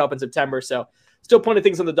 Ryder Cup in September. So, still plenty of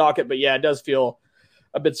things on the docket. But yeah, it does feel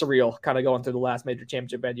a bit surreal kind of going through the last major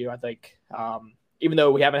championship venue, I think. Even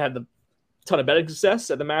though we haven't had the ton of betting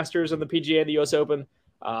success at the Masters and the PGA and the US Open,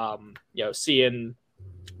 seeing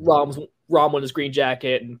Rahm win his green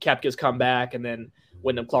jacket and Koepka's come back, and then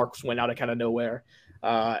Wyndham Clark went out of kind of nowhere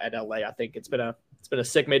at LA. I think it's been a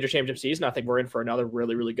sick major championship season. I think we're in for another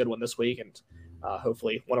really, really good one this week, and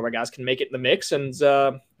hopefully one of our guys can make it in the mix and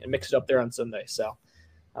mix it up there on Sunday. So,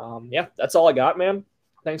 yeah, that's all I got, man.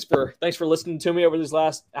 Thanks for listening to me over this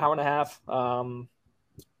last hour and a half.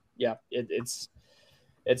 Yeah, it's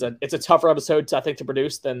a tougher episode, I think, to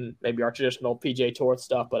produce than maybe our traditional PGA Tour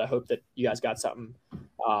stuff, but I hope that you guys got something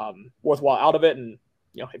worthwhile out of it. And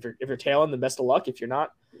if you're tailing, then best of luck. If you're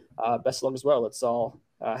not, best of luck as well. Let's all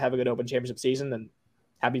have a good Open Championship season and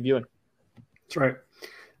happy viewing. That's right.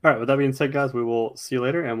 All right. With that being said, guys, we will see you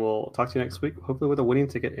later, and we'll talk to you next week, hopefully with a winning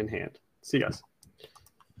ticket in hand. See you guys.